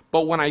fine.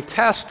 But when I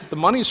test the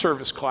money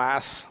service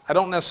class, I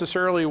don't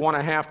necessarily want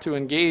to have to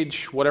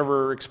engage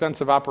whatever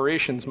expensive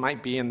operations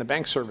might be in the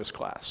bank service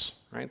class,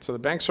 right? So the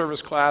bank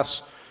service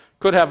class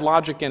could have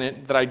logic in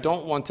it that I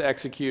don't want to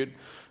execute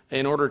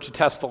in order to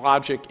test the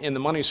logic in the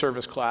money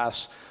service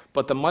class,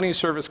 but the money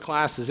service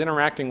class is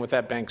interacting with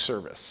that bank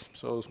service.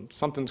 So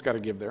something's got to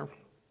give there.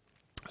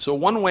 So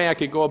one way I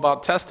could go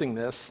about testing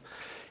this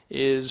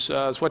is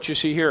what you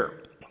see here.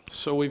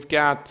 So we've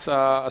got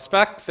a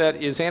spec that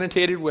is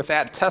annotated with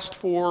that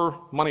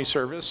test4 money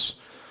service.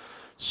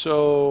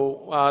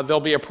 So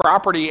there'll be a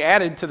property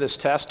added to this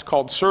test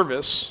called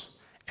service,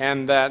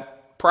 and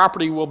that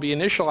property will be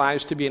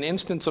initialized to be an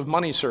instance of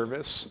money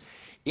service,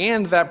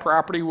 and that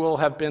property will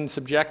have been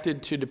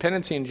subjected to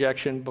dependency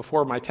injection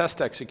before my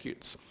test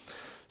executes.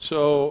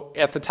 So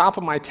at the top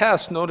of my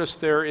test, notice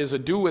there is a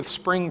do with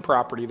Spring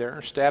property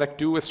there, static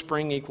do with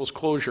Spring equals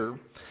closure.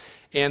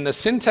 And the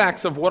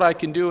syntax of what I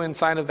can do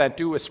inside of that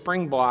do with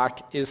Spring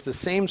block is the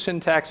same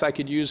syntax I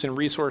could use in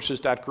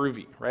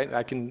resources.groovy, right?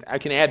 I can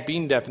add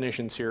bean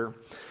definitions here.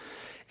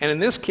 And in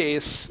this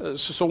case,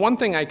 so one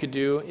thing I could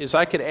do is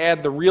I could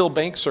add the real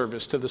bank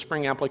service to the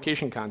Spring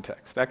application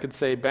context. That could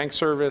say bank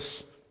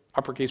service,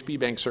 uppercase B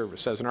bank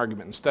service as an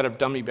argument instead of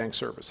dummy bank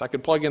service. I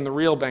could plug in the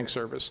real bank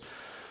service.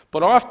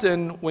 But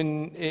often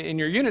when in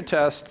your unit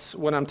tests,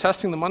 when I'm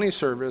testing the money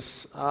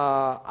service,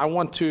 I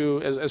want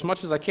to, as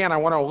much as I can, I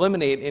want to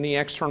eliminate any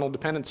external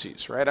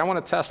dependencies, right? I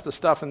want to test the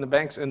stuff in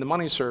the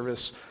money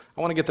service.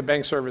 I want to get the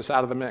bank service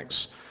out of the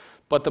mix.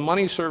 But the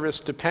money service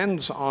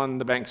depends on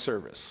the bank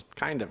service,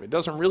 kind of. It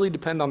doesn't really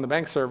depend on the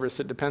bank service.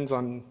 It depends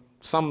on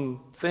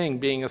something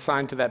being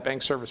assigned to that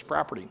bank service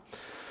property.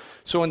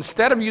 So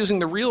instead of using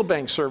the real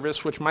bank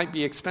service, which might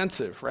be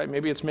expensive, right?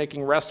 Maybe it's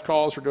making REST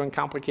calls or doing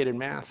complicated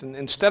math. And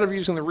instead of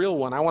using the real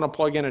one, I want to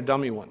plug in a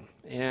dummy one.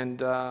 And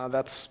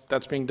that's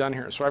being done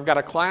here. So I've got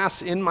a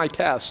class in my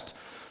test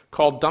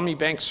called dummy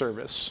bank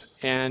service.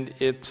 And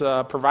it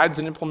provides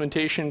an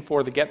implementation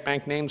for the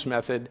getBankNames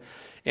method.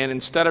 And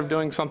instead of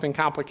doing something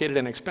complicated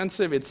and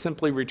expensive, it's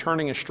simply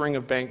returning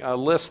a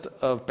list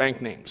of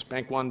bank names,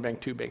 bank 1,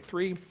 bank 2, bank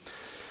 3.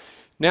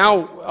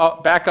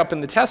 Now, back up in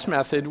the test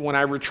method, when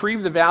I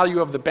retrieve the value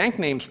of the bank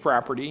names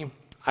property,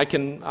 I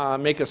can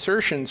make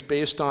assertions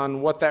based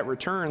on what that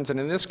returns. And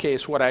in this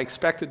case, what I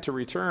expect it to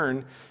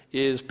return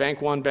is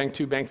bank 1, bank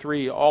 2, bank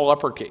 3, all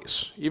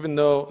uppercase.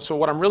 So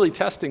what I'm really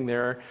testing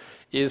there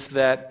is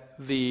that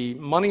the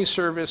money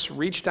service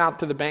reached out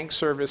to the bank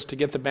service to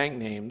get the bank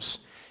names,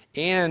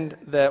 and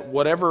that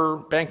whatever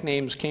bank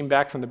names came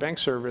back from the bank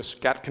service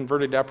got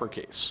converted to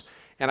uppercase.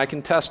 And I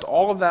can test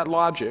all of that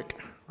logic,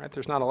 right?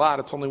 There's not a lot,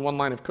 it's only one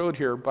line of code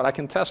here, but I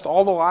can test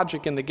all the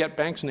logic in the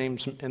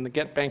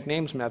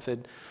getBankNames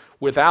method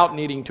without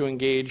needing to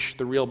engage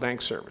the real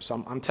bank service.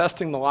 I'm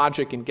testing the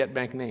logic in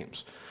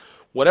getBankNames.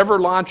 Whatever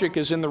logic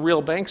is in the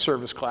real bank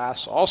service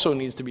class also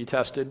needs to be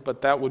tested, but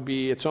that would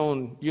be its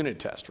own unit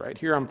test, right?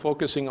 Here I'm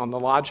focusing on the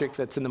logic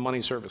that's in the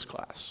money service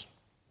class.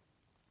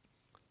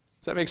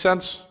 Does that make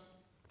sense?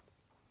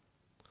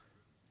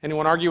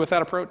 Anyone argue with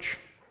that approach?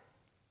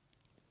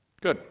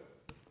 Good.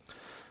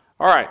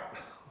 All right.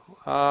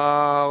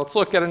 Let's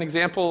look at an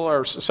example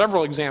or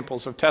several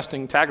examples of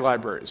testing tag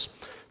libraries.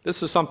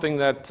 This is something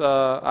that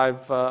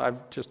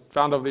I've just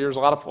found over the years. A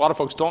lot of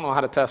folks don't know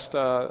how to test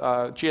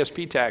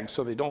GSP tags,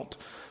 so they don't.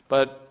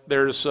 But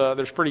there's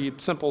pretty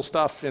simple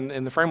stuff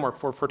in the framework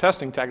for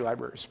testing tag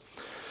libraries.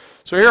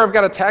 So here I've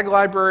got a tag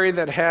library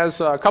that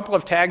has a couple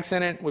of tags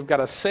in it. We've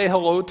got a say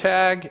hello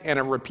tag and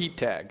a repeat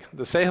tag.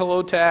 The say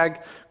hello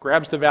tag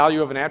grabs the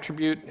value of an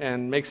attribute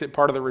and makes it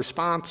part of the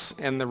response,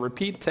 and the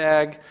repeat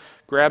tag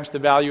grabs the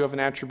value of an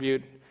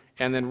attribute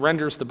and then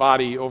renders the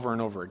body over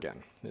and over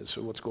again, is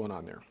what's going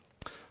on there.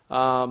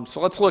 So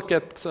let's look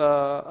at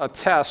a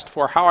test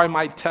for how I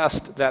might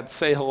test that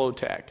say hello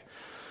tag.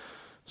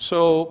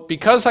 So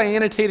because I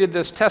annotated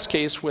this test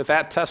case with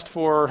 @test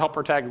for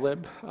helper tag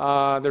lib,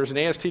 there's an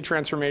AST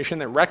transformation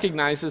that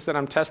recognizes that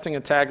I'm testing a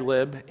tag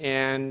lib,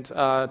 and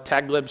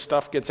tag lib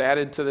stuff gets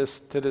added to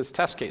this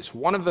test case.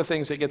 One of the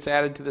things that gets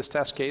added to this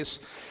test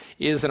case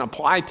is an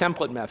apply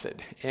template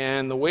method.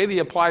 And the way the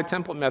apply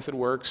template method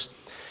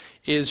works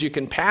is you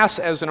can pass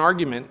as an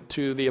argument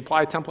to the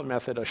apply template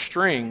method a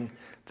string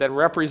that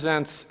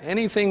represents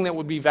anything that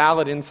would be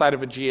valid inside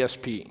of a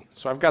GSP.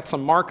 So I've got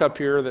some markup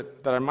here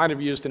that I might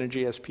have used in a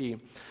GSP.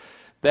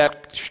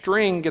 That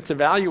string gets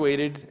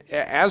evaluated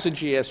as a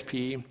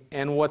GSP,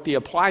 and what the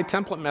apply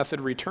template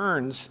method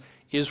returns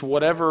is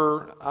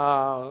whatever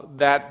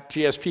that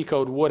GSP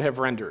code would have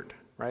rendered,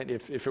 right?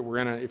 If it were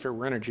in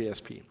a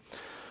GSP.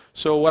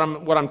 So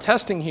what I'm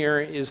testing here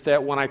is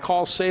that when I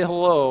call say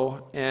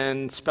hello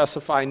and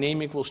specify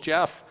name equals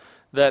Jeff,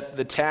 that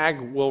the tag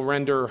will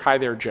render hi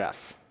there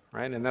Jeff.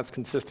 Right, and that's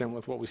consistent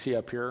with what we see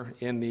up here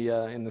in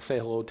the say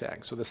hello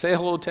tag. So the say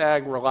hello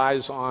tag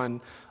relies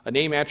on a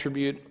name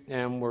attribute,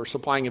 and we're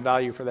supplying a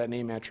value for that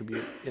name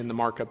attribute in the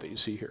markup that you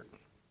see here.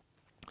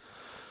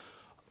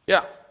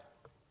 Yeah,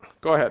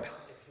 go ahead. If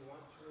you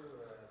want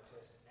to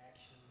test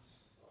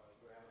actions or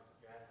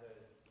grab the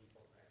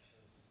default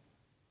actions,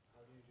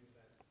 how do you do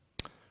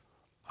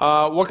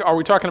that? What are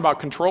we talking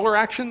about? Controller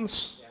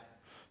actions? Yeah.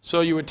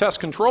 So you would test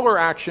controller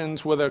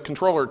actions with a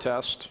controller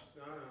test.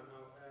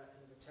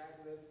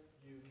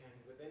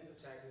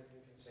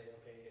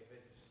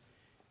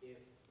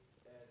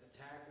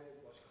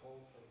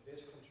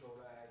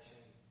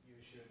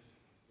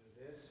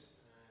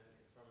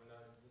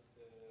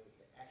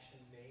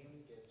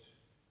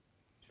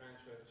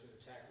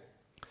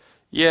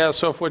 Yeah,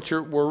 so if what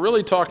we're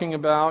really talking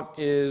about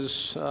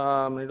is,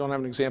 I don't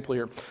have an example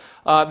here.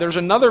 There's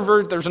an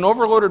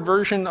overloaded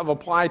version of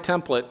apply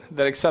template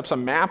that accepts a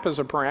map as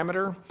a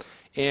parameter,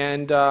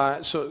 and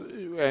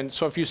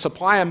so if you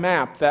supply a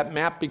map, that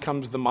map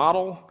becomes the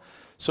model.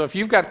 So if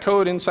you've got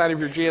code inside of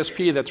your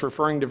GSP that's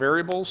referring to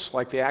variables,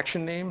 like the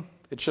action name,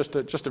 it's just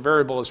a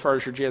variable as far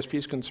as your GSP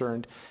is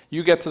concerned.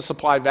 You get to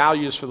supply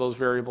values for those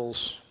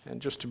variables. And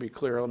just to be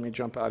clear, let me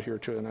jump out here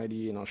to an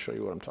IDE and I'll show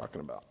you what I'm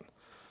talking about.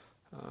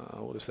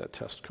 What is that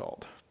test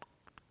called?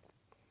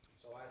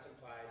 So I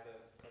supply the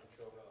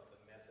controller of the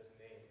method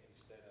name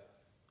instead of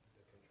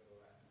the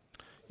controller.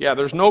 Yeah,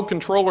 there's no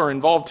controller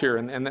involved here,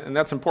 and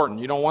that's important.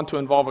 You don't want to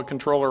involve a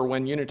controller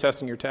when unit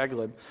testing your tag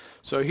lib.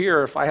 So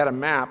here, if I had a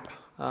map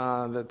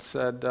that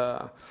said,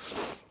 I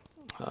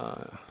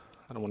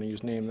don't want to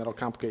use name, that'll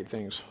complicate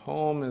things.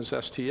 Home is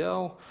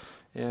STL,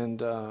 and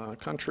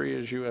country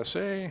is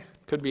USA.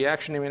 Could be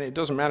action name, it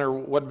doesn't matter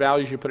what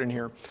values you put in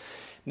here.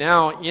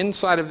 Now,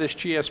 inside of this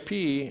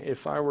GSP,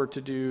 if I were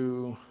to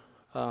do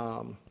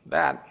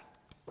that,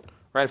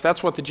 right, if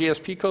that's what the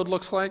GSP code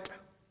looks like,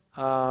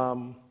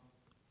 let's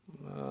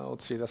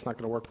see, that's not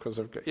going to work because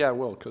yeah, it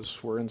will,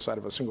 because we're inside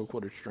of a single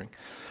quoted string.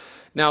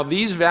 Now,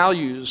 these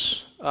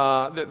values,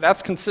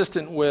 that's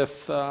consistent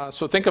with,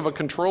 so think of a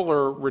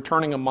controller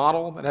returning a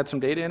model that had some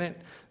data in it.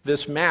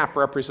 This map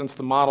represents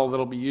the model that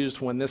will be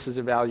used when this is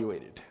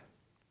evaluated.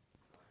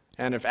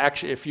 And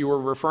if you were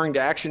referring to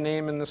action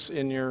name in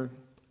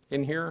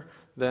here,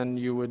 then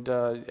you would,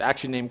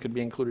 action name could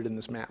be included in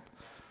this map.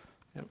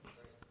 Yep.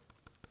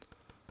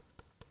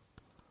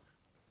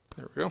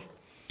 There we go.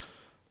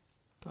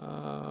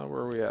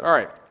 Where are we at? All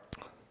right.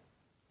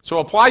 So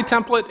apply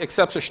template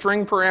accepts a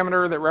string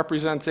parameter that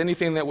represents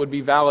anything that would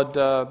be valid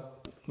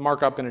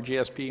markup in a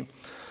GSP.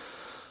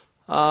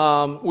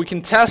 We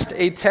can test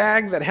a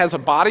tag that has a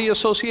body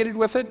associated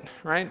with it,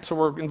 right? So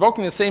we're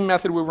invoking the same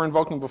method we were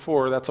invoking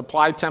before. That's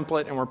apply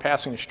template, and we're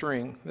passing a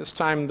string. This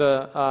time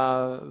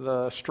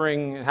the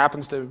string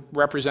happens to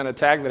represent a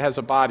tag that has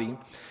a body.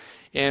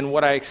 And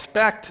what I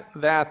expect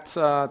that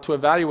to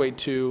evaluate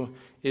to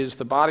is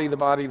the body, the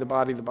body, the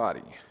body, the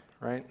body,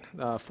 right?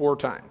 4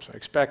 times. I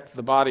expect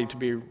the body to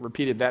be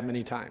repeated that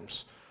many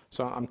times.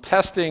 So I'm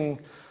testing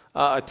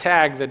a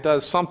tag that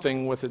does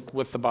something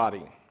with the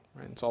body.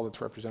 Right, it's all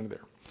that's represented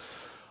there.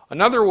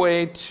 Another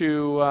way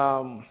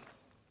to,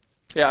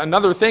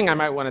 another thing I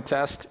might want to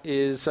test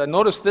is,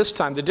 notice this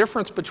time, the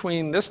difference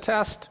between this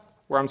test,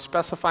 where I'm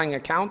specifying a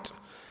count,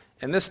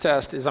 and this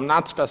test is I'm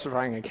not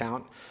specifying a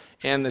count,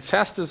 and the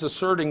test is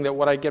asserting that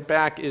what I get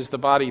back is the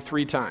body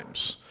 3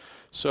 times.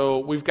 So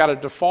we've got a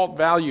default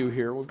value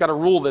here. We've got a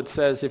rule that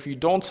says if you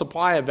don't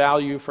supply a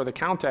value for the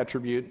count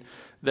attribute,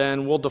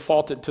 then we'll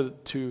default it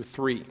to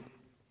 3.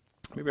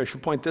 Maybe I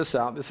should point this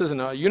out. This isn't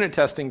a unit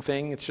testing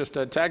thing. It's just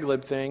a tag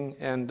lib thing,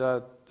 and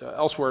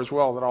elsewhere as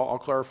well that I'll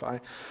clarify.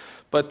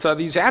 But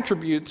these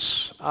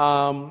attributes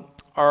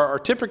are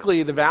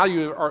typically the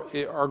values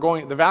are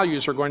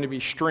going to be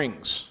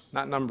strings,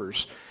 not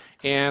numbers.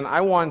 And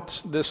I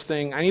want this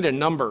thing. I need a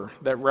number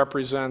that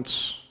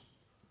represents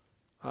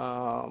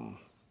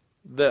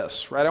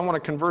this, right? I want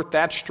to convert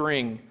that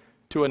string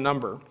to a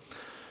number.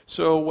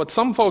 So what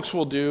some folks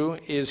will do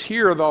is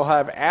here they'll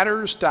have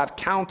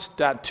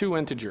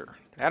adders.count.toInteger.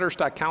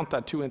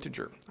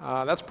 Adders.count.toInteger.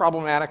 That's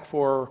problematic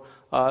for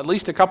at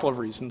least a couple of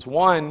reasons.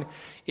 One,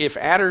 if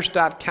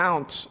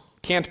adders.count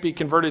can't be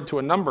converted to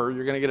a number,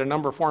 you're going to get a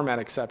number format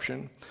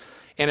exception.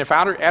 And if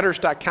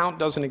adders.count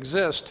doesn't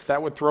exist, that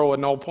would throw a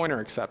null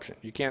pointer exception.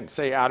 You can't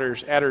say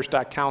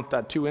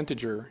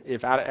adders.count.toInteger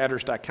if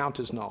adders.count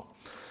is null.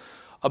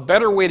 A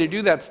better way to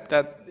do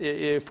that,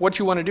 if what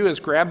you want to do is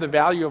grab the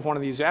value of one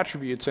of these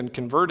attributes and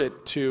convert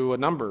it to a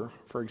number,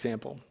 for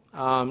example,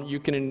 you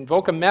can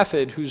invoke a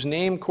method whose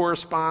name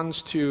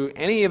corresponds to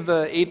any of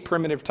the 8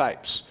 primitive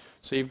types.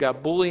 So you've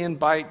got Boolean,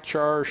 byte,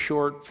 char,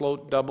 short,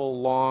 float,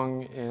 double,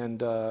 long,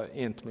 and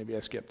int. Maybe I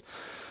skipped.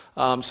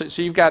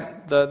 So you've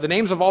got the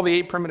names of all the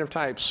 8 primitive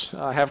types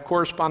have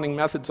corresponding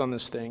methods on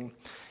this thing.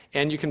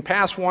 And you can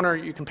pass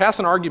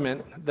an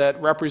argument that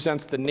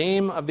represents the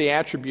name of the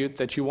attribute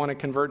that you want to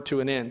convert to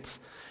an int,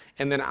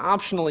 and then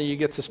optionally you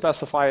get to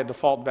specify a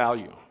default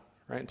value,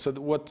 right? So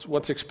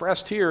what's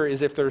expressed here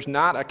is if there's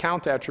not a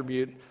count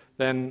attribute,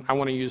 then I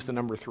want to use the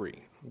number 3.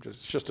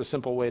 It's just a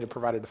simple way to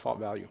provide a default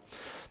value.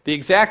 The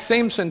exact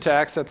same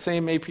syntax,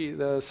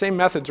 the same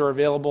methods are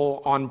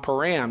available on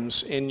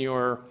params in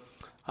your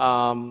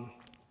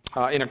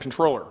in a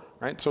controller,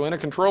 right? So in a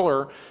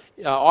controller,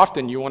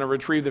 often you want to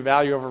retrieve the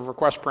value of a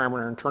request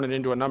parameter and turn it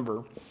into a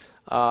number.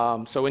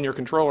 So in your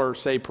controller,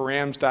 say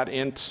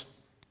params.int,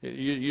 you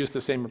use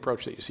the same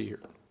approach that you see here.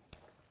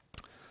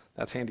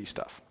 That's handy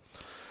stuff.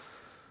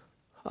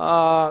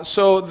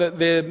 So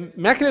the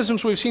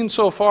mechanisms we've seen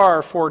so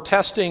far for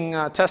testing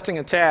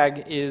a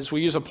tag is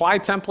we use apply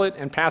template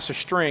and pass a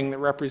string that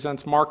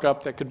represents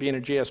markup that could be in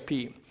a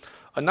GSP.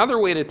 Another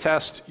way to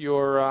test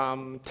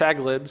your tag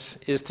libs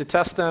is to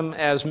test them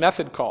as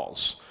method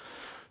calls.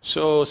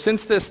 So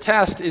since this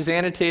test is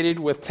annotated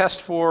with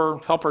test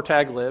for helper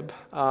tag lib,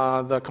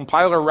 the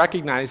compiler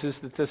recognizes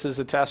that this is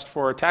a test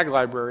for a tag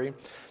library.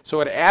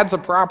 So it adds a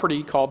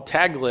property called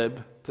tag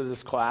lib to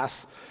this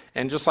class.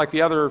 And just like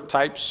the other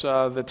types,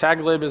 the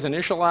tag lib is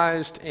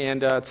initialized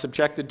and it's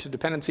subjected to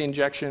dependency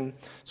injection.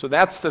 So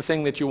that's the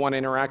thing that you want to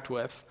interact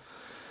with.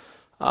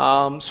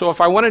 So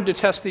if I wanted to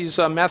test these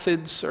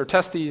methods or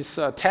test these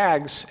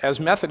tags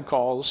as method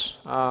calls,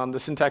 the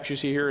syntax you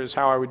see here is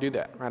how I would do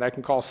that. Right? I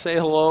can call say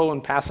hello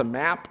and pass a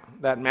map.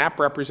 That map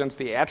represents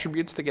the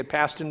attributes that get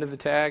passed into the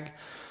tag.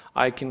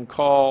 I can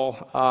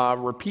call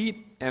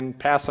repeat and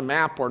pass a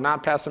map or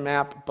not pass a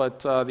map, but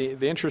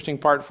the interesting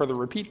part for the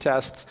repeat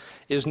tests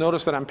is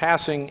notice that I'm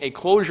passing a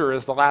closure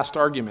as the last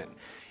argument.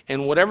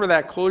 And whatever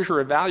that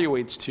closure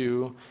evaluates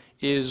to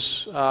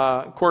is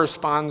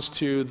corresponds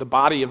to the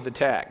body of the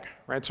tag,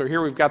 right? So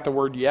here we've got the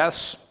word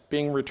yes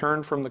being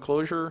returned from the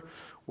closure,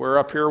 where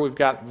up here we've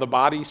got the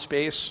body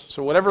space.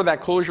 So whatever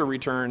that closure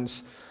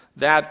returns,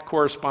 that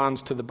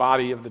corresponds to the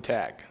body of the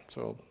tag.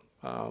 So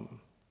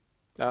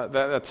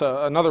that's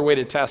another way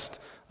to test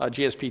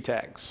GSP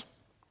tags.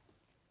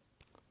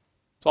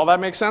 Does all that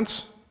make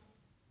sense?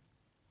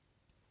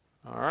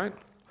 All right.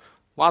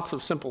 Lots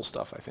of simple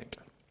stuff, I think.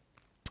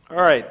 All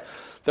right.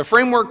 The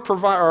framework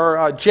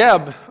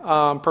Geb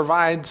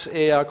provides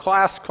a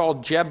class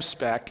called Geb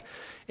Spec,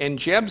 and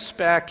Geb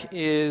Spec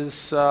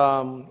is a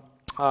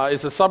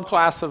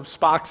subclass of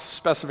Spock's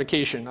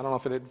specification. I don't know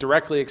if it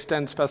directly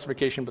extends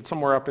specification, but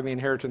somewhere up in the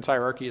inheritance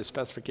hierarchy is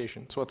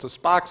specification. So it's a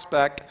Spock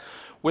spec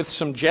with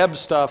some Geb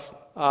stuff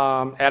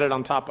added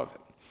on top of it.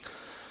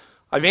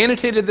 I've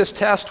annotated this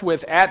test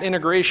with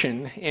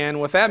 @integration, and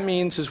what that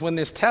means is when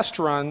this test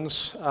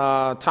runs,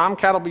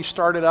 Tomcat will be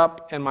started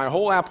up, and my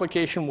whole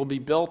application will be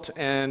built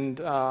and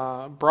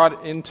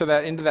brought into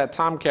that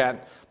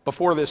Tomcat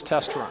before this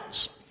test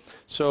runs.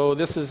 So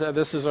this is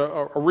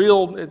a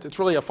real, it's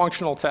really a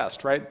functional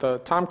test, right? The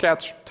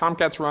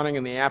Tomcat's running,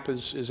 and the app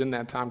is in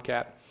that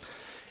Tomcat.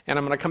 And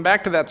I'm going to come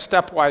back to that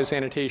stepwise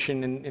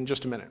annotation in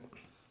just a minute.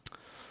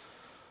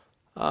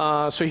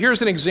 So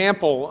here's an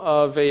example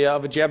of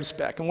a Geb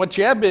spec. And what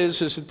Geb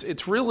is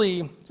it's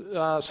really,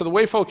 so the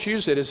way folks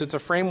use it is it's a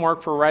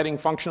framework for writing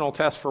functional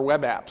tests for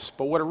web apps.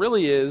 But what it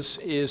really is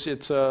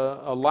it's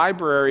a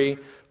library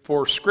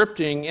for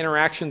scripting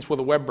interactions with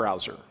a web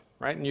browser,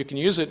 right? And you can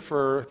use it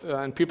for,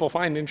 and people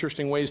find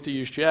interesting ways to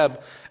use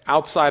Geb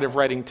outside of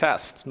writing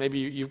tests. Maybe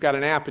you've got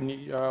an app,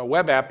 a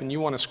web app, and you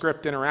want to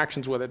script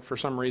interactions with it for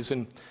some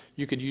reason.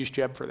 You could use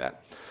Geb for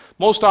that.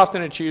 Most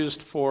often it's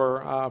used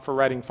for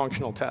writing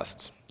functional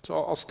tests.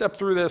 So I'll step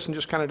through this and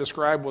just kind of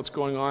describe what's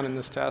going on in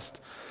this test.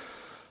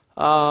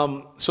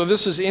 So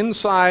this is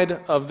inside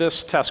of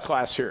this test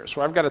class here.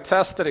 So I've got a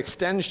test that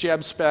extends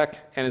Geb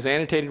spec and is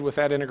annotated with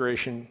that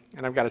integration.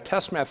 And I've got a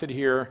test method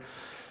here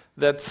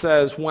that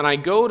says when I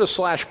go to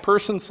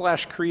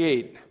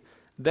 /person/create,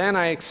 then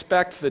I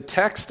expect the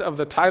text of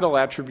the title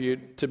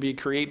attribute to be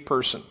create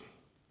person.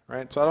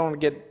 Right? So I don't want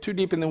to get too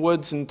deep in the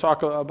woods and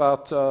talk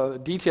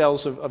about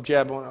details of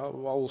Geb.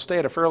 We'll stay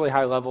at a fairly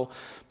high level,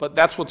 but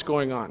that's what's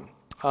going on.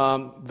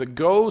 The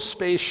go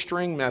space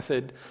string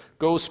method,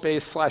 go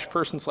space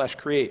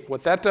 /person/create.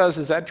 What that does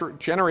is that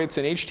generates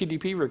an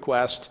HTTP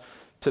request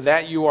to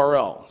that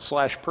URL,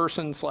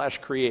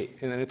 /person/create.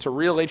 And it's a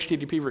real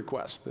HTTP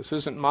request. This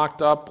isn't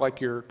mocked up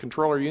like your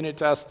controller unit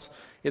tests.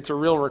 It's a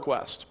real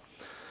request.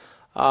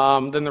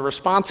 Then the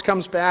response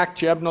comes back.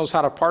 Geb knows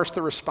how to parse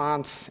the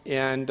response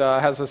and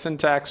has a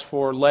syntax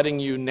for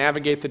letting you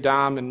navigate the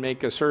DOM and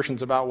make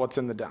assertions about what's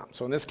in the DOM.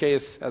 So in this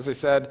case, as I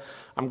said,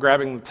 I'm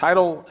grabbing the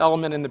title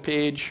element in the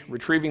page,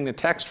 retrieving the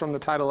text from the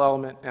title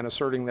element, and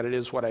asserting that it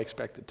is what I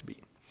expect it to be.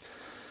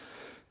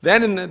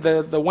 Then in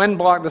the when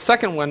block, the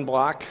second when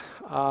block,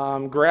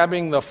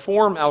 grabbing the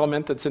form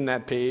element that's in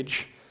that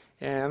page.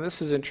 And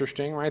this is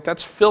interesting, right?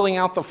 That's filling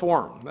out the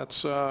form.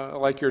 That's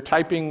like you're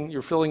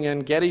filling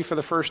in Getty for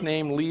the first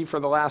name, Lee for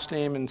the last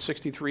name, and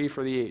 63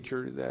 for the age.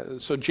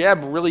 So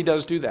Geb really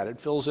does do that. It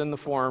fills in the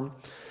form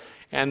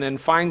and then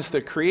finds the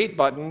create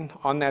button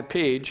on that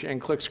page and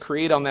clicks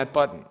create on that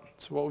button.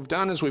 So what we've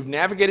done is we've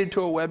navigated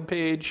to a web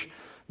page,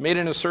 made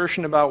an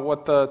assertion about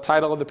what the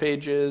title of the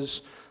page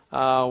is.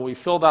 We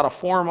filled out a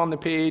form on the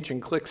page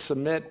and clicked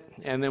submit,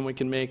 and then we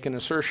can make an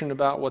assertion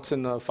about what's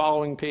in the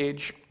following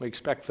page. We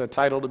expect the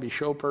title to be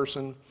show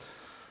person.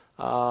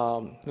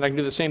 And I can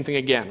do the same thing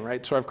again,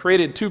 right? So I've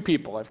created two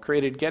people. I've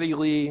created Getty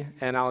Lee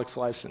and Alex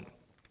Lifeson.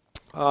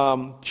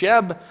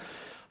 Geb,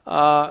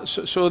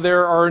 so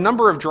there are a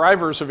number of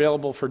drivers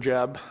available for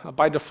Geb.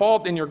 By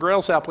default, in your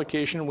Grails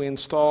application, we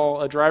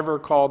install a driver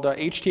called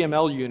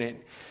HTML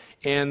unit.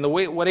 And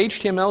what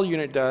HTML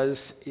unit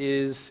does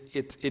is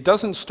it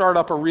doesn't start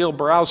up a real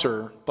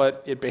browser,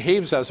 but it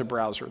behaves as a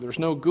browser. There's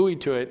no GUI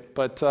to it,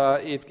 but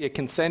it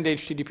can send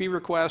HTTP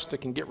requests, it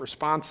can get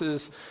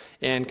responses,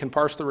 and can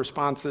parse the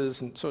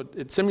responses. And so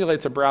it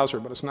simulates a browser,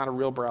 but it's not a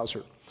real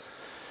browser.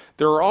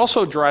 There are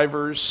also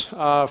drivers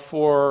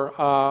for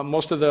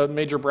most of the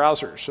major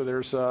browsers. So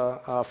there's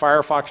a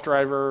Firefox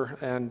driver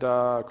and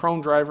Chrome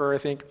driver, I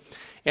think.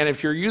 And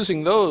if you're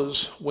using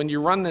those, when you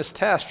run this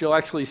test, you'll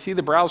actually see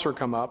the browser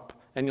come up,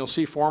 and you'll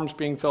see forms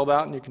being filled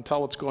out, and you can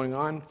tell what's going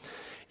on.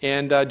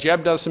 And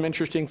Geb does some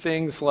interesting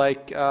things,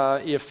 like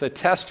if the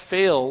test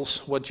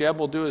fails, what Geb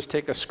will do is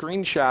take a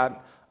screenshot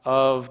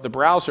of the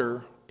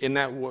browser in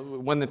that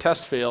when the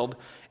test failed,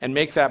 and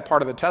make that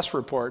part of the test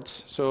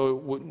reports.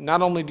 So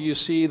not only do you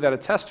see that a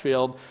test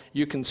failed,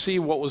 you can see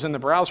what was in the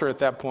browser at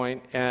that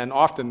point, and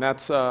often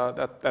that's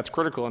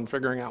critical in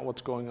figuring out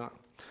what's going on.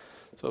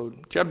 So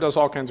Geb does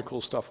all kinds of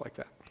cool stuff like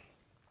that.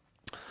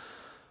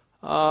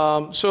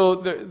 So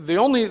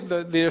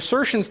the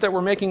assertions that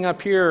we're making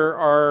up here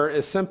are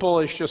as simple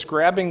as just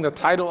grabbing the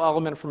title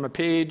element from a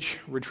page,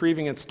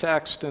 retrieving its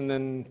text, and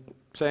then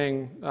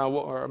saying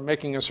or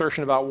making an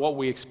assertion about what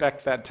we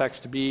expect that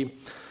text to be.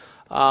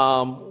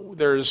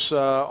 There's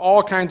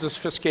all kinds of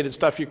sophisticated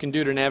stuff you can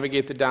do to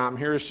navigate the DOM.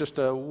 Here's just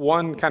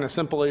one kind of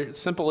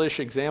simple-ish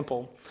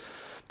example.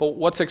 But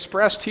what's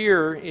expressed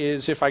here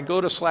is if I go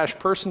to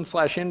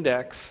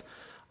 /person/index,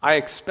 I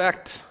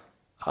expect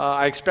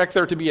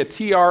there to be a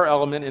TR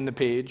element in the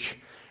page,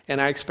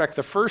 and I expect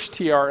the first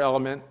TR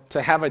element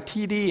to have a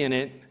TD in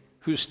it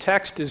whose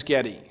text is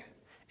Getty.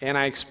 And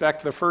I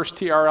expect the first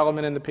TR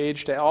element in the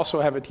page to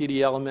also have a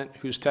TD element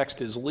whose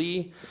text is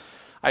Lee.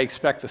 I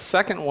expect the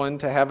second one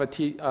to have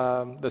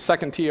the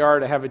second TR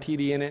to have a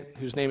TD in it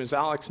whose name is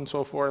Alex, and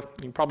so forth.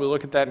 You can probably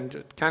look at that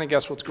and kind of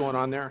guess what's going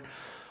on there.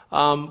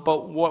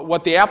 But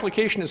what the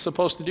application is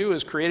supposed to do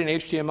is create an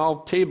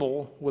HTML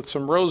table with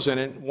some rows in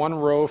it, one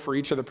row for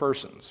each of the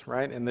persons,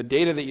 right? And the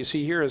data that you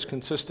see here is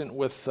consistent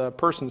with the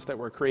persons that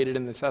were created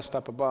in the test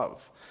up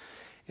above.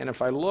 And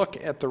if I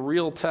look at the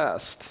real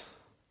test,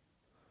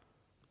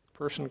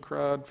 person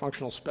CRUD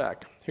functional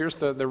spec, here's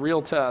the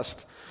real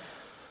test.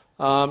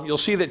 You'll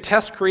see that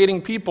test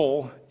creating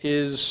people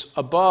is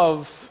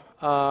above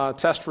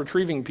test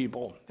retrieving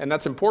people. And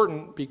that's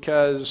important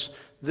because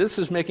this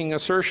is making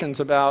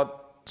assertions about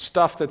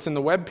stuff that's in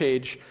the web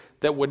page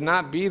that would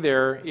not be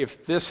there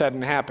if this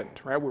hadn't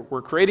happened, right?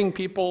 We're creating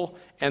people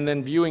and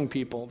then viewing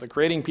people. The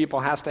creating people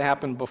has to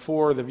happen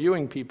before the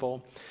viewing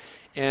people.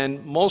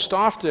 And most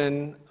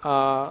often,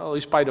 at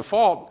least by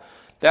default,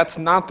 that's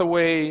not the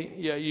way.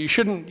 You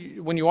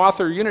shouldn't, when you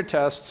author unit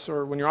tests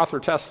or when you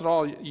author tests at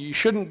all, you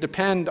shouldn't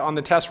depend on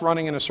the tests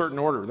running in a certain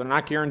order. They're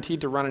not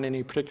guaranteed to run in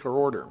any particular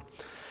order.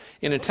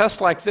 In a test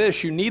like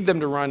this, you need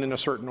them to run in a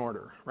certain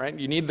order, right?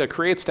 You need the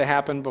creates to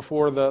happen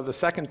before the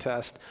second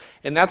test,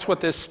 and that's what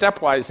this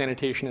stepwise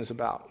annotation is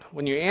about.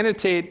 When you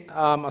annotate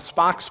a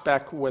Spock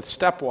spec with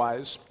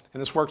stepwise,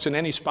 and this works in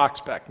any Spock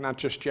spec, not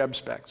just Geb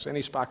specs,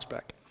 any Spock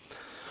spec.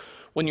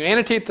 When you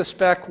annotate the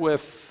spec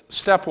with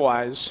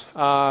stepwise,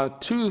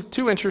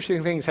 two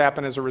interesting things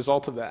happen as a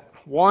result of that.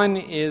 One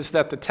is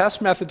that the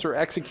test methods are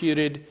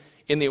executed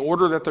in the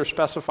order that they're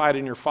specified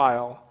in your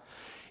file.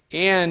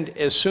 And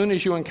as soon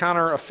as you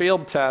encounter a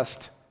failed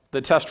test,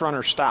 the test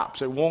runner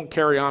stops. It won't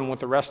carry on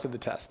with the rest of the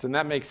tests. And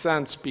that makes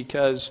sense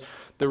because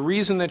the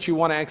reason that you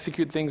want to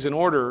execute things in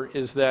order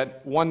is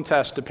that one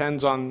test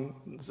depends on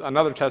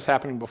another test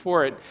happening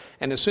before it.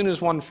 And as soon as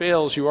one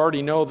fails, you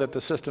already know that the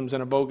system's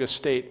in a bogus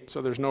state.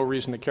 So there's no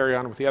reason to carry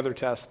on with the other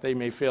tests. They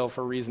may fail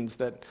for reasons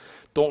that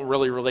don't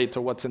really relate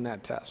to what's in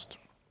that test.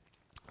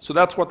 So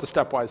that's what the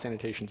stepwise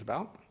annotation is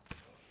about.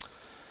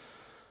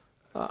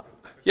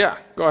 Yeah,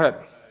 go ahead.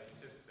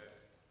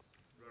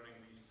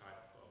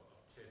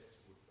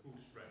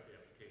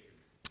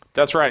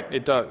 That's right,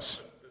 it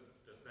does.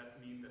 Does that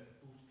mean that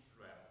the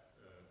bootstrap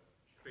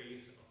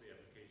phase of the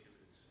application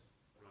is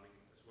running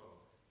as well?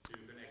 So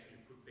you can actually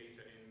put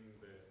data in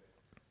the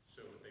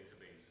server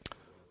database?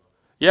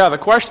 Yeah, the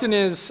question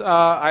is,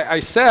 I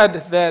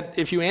said that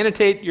if you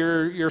annotate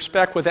your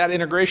spec with that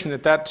integration,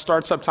 that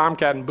starts up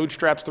Tomcat and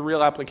bootstraps the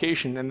real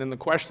application. And then the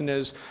question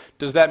is,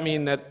 does that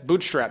mean that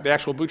Bootstrap, the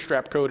actual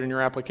Bootstrap code in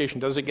your application,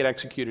 does it get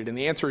executed? And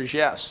the answer is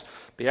yes.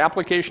 The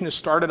application is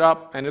started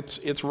up and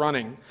it's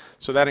running.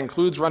 So that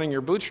includes running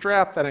your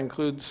Bootstrap, that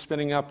includes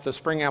spinning up the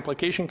Spring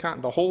application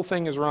content. The whole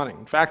thing is running.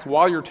 In fact,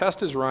 while your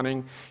test is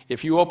running,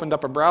 if you opened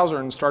up a browser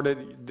and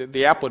started,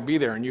 the app would be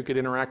there and you could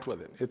interact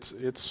with it.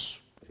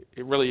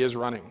 It really is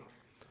running.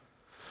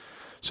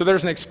 So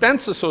there's an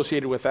expense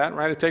associated with that,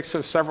 right? It takes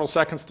several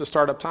seconds to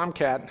start up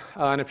Tomcat,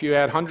 and if you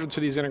add hundreds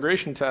of these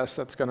integration tests,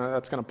 that's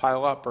gonna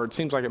pile up, or it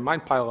seems like it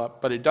might pile up,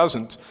 but it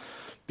doesn't.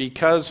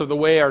 Because of the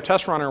way our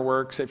test runner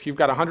works, if you've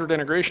got 100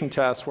 integration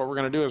tests, what we're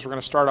going to do is we're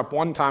going to start up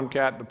one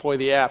Tomcat, deploy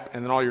the app,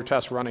 and then all your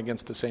tests run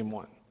against the same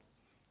one.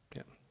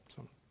 Yeah.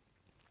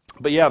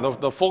 But yeah,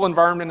 the full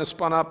environment is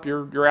spun up,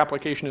 your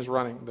application is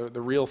running, the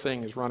real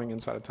thing is running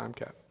inside of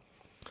Tomcat.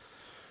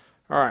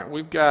 All right,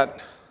 we've got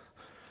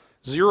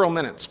 0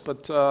 minutes,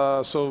 but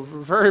so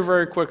very,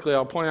 very quickly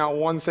I'll point out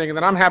one thing, and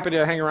then I'm happy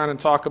to hang around and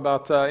talk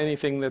about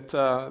anything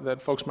that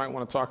folks might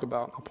want to talk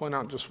about. I'll point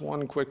out just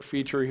one quick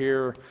feature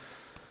here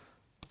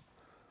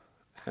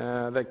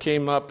that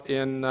came up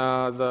in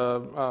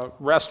the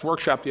REST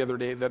workshop the other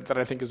day that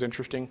I think is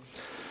interesting.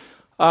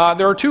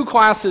 There are two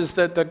classes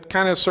that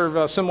kind of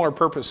serve similar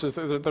purposes.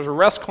 There's a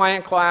REST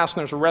client class and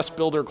there's a REST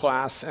builder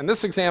class. And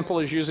this example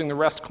is using the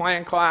REST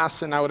client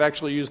class, and I would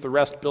actually use the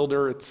REST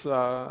builder. It's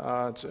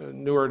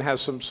newer and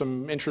has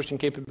some interesting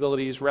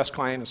capabilities. REST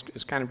client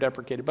is kind of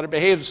deprecated, but it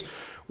behaves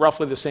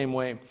roughly the same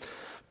way.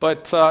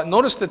 But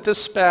notice that this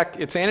spec,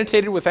 it's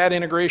annotated with that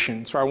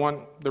integration. So I want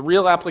the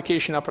real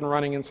application up and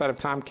running inside of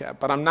Tomcat.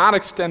 But I'm not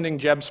extending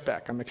Geb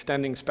spec. I'm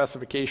extending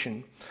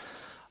specification.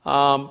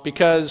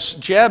 Because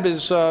Geb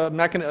is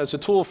a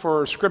tool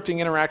for scripting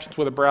interactions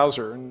with a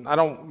browser. And I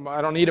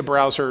don't need a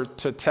browser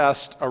to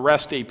test a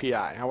REST API.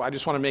 I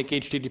just want to make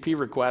HTTP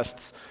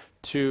requests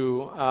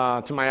to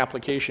my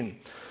application.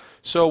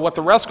 So what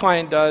the REST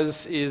client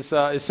does is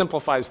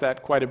simplifies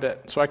that quite a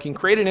bit. So I can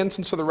create an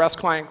instance of the REST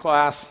client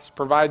class,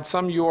 provide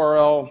some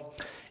URL,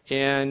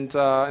 and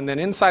then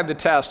inside the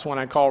test, when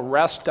I call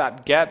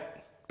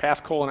rest.get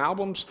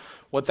path:\albums,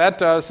 what that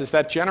does is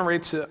that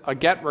generates a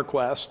GET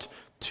request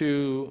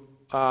to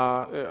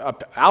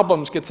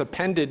albums gets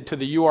appended to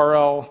the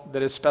URL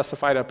that is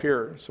specified up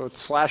here. So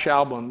it's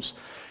 /albums,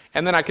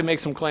 and then I can make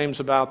some claims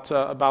about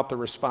the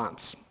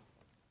response.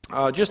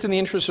 Just in the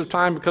interest of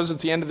time, because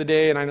it's the end of the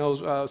day, and I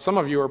know some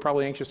of you are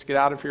probably anxious to get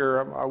out of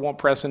here, I won't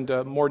press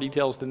into more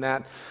details than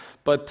that.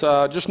 But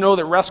just know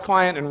that REST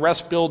Client and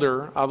REST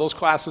Builder, those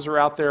classes are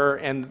out there,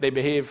 and they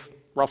behave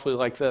roughly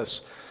like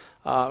this.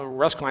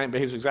 REST Client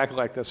behaves exactly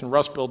like this, and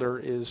REST Builder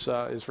is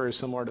very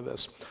similar to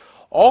this.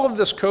 All of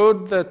this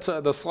code, that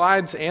the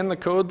slides and the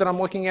code that I'm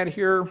looking at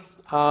here,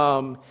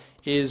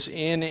 is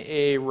in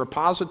a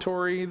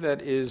repository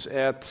that is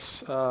at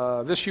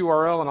this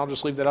URL, and I'll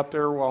just leave that up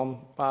there while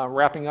I'm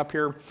wrapping up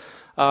here.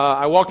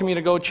 I welcome you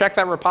to go check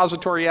that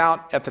repository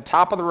out. At the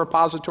top of the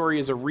repository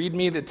is a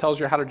README that tells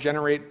you how to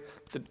generate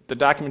the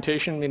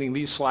documentation, meaning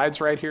these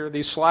slides right here.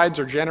 These slides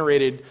are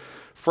generated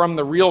from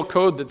the real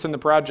code that's in the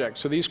project.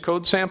 So these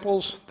code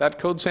samples, that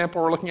code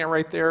sample we're looking at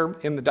right there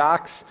in the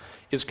docs,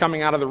 is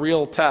coming out of the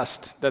real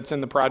test that's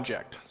in the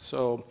project.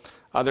 So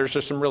there's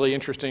just some really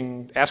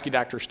interesting ASCII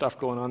Doctor stuff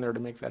going on there to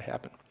make that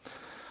happen.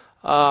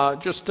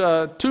 Just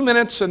 2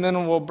 minutes, and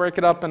then we'll break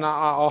it up, and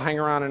I'll hang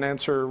around and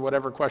answer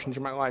whatever questions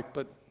you might like.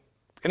 But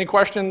any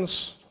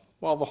questions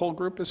while the whole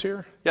group is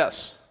here?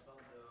 Yes?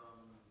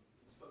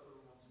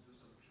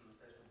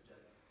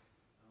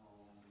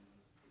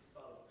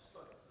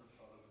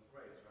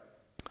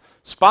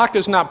 Spock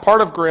is not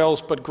part of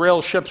Grails, but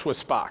Grails ships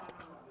with Spock.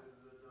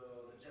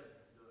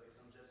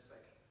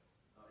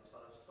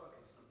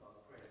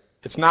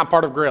 It's not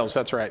part of Grails,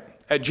 that's right.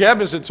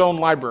 Geb is its own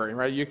library,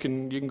 right? You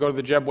can go to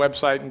the Geb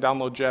website and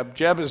download Geb.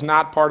 Geb is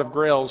not part of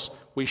Grails.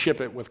 We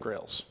ship it with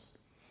Grails.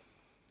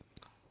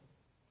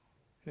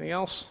 Anything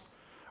else?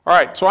 All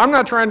right, so I'm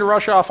not trying to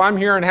rush off. I'm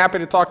here and happy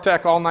to talk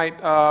tech all night,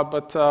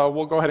 but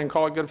we'll go ahead and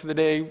call it good for the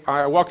day.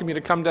 I welcome you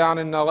to come down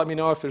and let me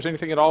know if there's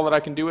anything at all that I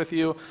can do with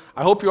you.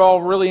 I hope you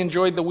all really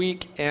enjoyed the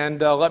week,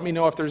 and let me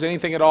know if there's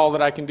anything at all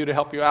that I can do to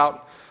help you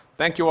out.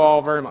 Thank you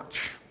all very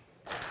much.